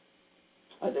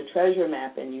or the treasure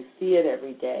map and you see it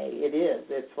every day,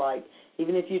 it's like,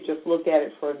 even if you just look at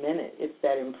it for a minute, it's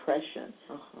that impression,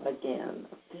 again,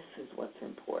 this is what's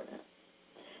important.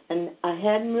 And I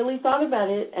hadn't really thought about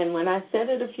it, and when I said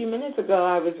it a few minutes ago,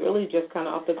 I was really just kind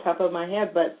of off the top of my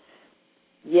head, but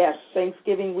yes,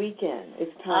 Thanksgiving weekend.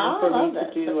 It's time for me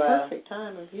to do the perfect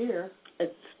time of year.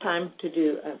 It's time to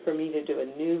do for me to do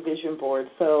a new vision board.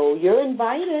 So you're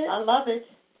invited. I love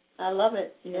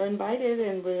it. You're invited,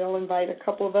 and we'll invite a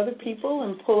couple of other people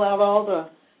and pull out all the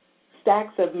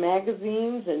stacks of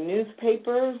magazines and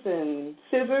newspapers and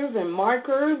scissors and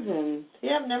markers and...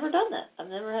 Yeah, I've never done that. I've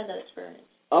never had that experience.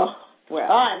 Oh,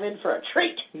 well. I'm in for a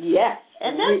treat. Yes.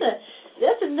 And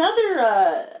that's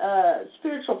another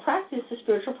spiritual practice, the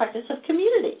spiritual practice of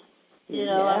community. You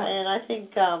know, and I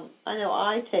think, I know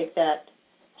I take that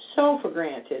so for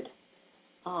granted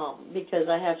because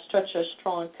I have such a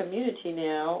strong community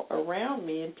now around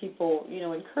me and people, you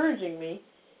know, encouraging me.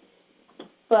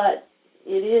 But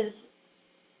it is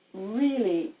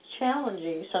really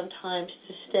challenging sometimes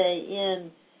to stay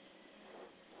in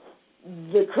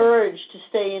the courage to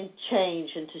stay in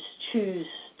change and to choose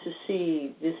to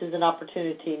see this is an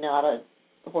opportunity, not a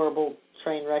horrible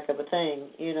train wreck of a thing.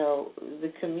 You know,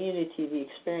 the community, the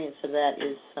experience of that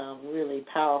is really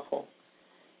powerful.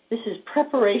 This is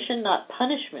preparation, not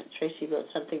punishment. Tracy wrote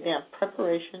something down.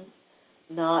 Preparation,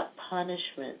 not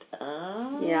punishment.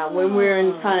 Oh. Yeah, when we're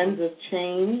in times of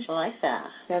change. I like that.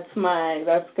 That's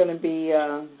going to be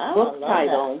a book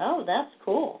title. That. Oh, that's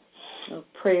cool.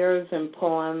 Prayers and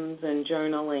poems and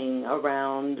journaling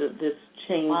around this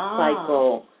change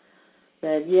cycle.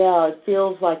 That, it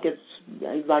feels like it's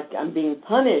like I'm being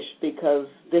punished because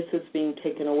this is being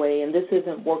taken away and this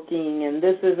isn't working and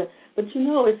this isn't. But, you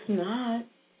know, it's not.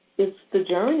 It's the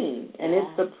journey and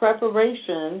it's the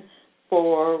preparation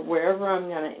for wherever I'm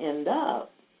going to end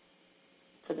up.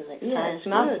 For the next time. It's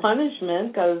not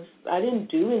punishment because I didn't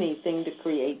do anything to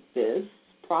create this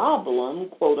problem,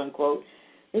 quote unquote.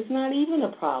 It's not even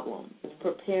a problem. It's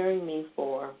preparing me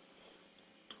for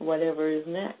whatever is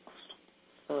next.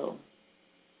 So,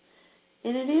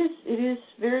 and it is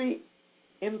very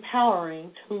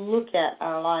empowering to look at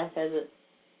our life as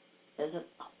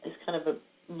kind of a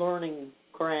learning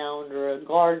ground or a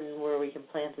garden where we can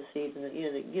plant the seeds, and that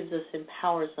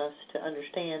empowers us to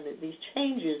understand that these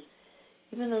changes,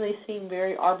 even though they seem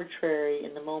very arbitrary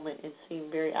in the moment and seem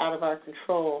very out of our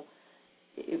control,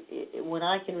 when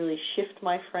I can really shift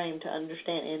my frame to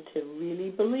understand and to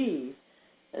really believe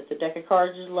that the deck of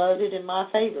cards is loaded in my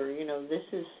favor, this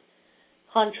is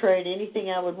contrary to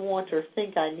anything I would want or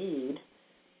think I need,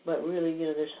 but really,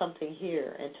 there's something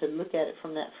here, and to look at it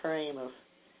from that frame of,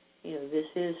 this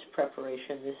is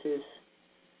preparation, this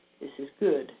is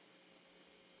good.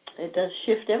 It does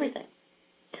shift everything.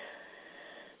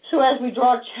 So as we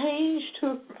draw change to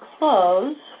a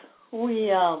close,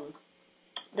 we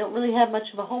don't really have much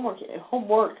of a homework.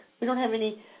 We don't have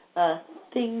any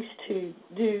things to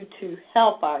do to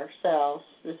help ourselves.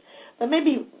 But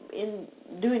maybe in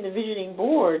doing the visioning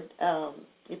board,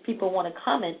 if people want to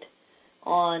comment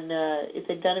on if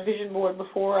they've done a vision board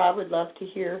before, I would love to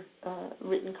hear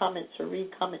written comments or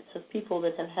read comments of people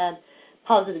that have had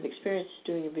positive experiences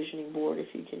doing a visioning board.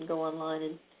 If you can go online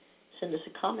and send us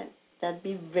a comment, that'd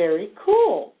be very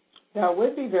cool. That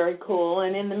would be very cool.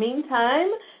 And in the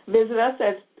meantime, visit us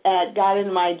at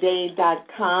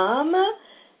GodInMyDay.com.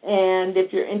 And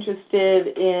if you're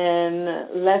interested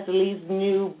in Lesley's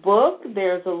new book,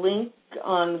 there's a link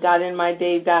on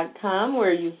GodInMyDay.com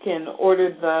where you can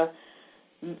order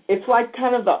it's like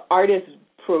kind of the artist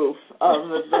proof of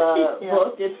the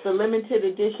book. It's the limited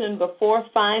edition before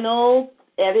final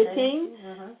editing.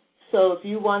 So if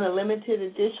you want a limited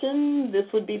edition,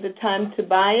 this would be the time to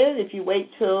buy it. If you wait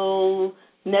till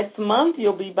next month,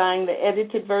 you'll be buying the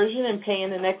edited version and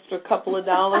paying an extra couple of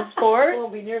dollars for it. It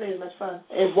won't be nearly as much fun.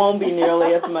 It won't be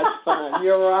nearly as much fun.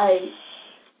 You're right.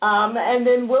 And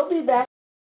then we'll be back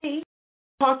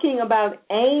talking about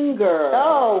anger.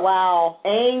 Oh, wow.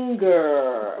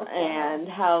 Anger and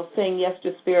how saying yes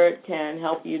to Spirit can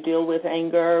help you deal with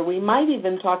anger. We might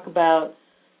even talk about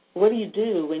what do you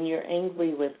do when you're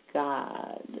angry with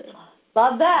God.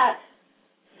 Love that.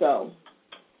 So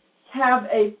have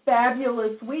a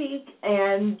fabulous week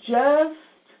and just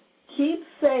keep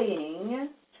saying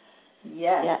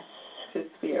yes to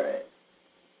Spirit.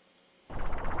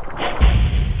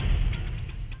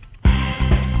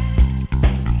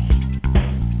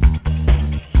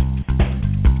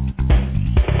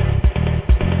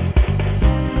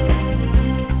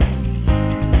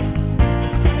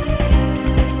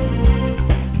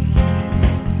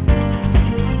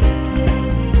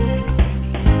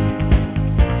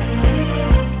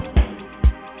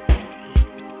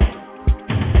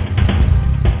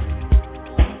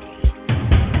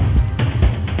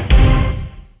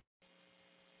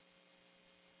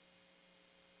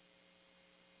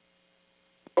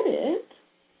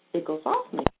 It goes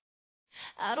off me.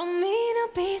 I don't mean to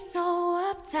be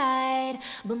so uptight,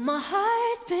 but my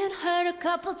heart's been hurt a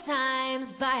couple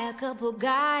times by a couple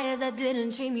guys that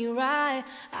didn't treat me right.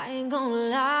 I ain't gonna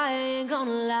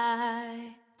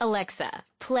lie. Alexa,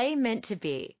 play Meant to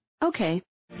Be. Okay.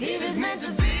 If it's meant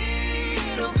to be,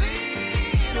 it'll be.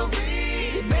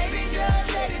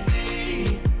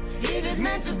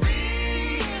 meant to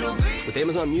be, it'll be. With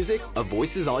Amazon Music, a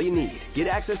voice is all you need. Get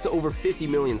access to over 50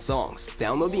 million songs.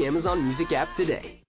 Download the Amazon Music app today.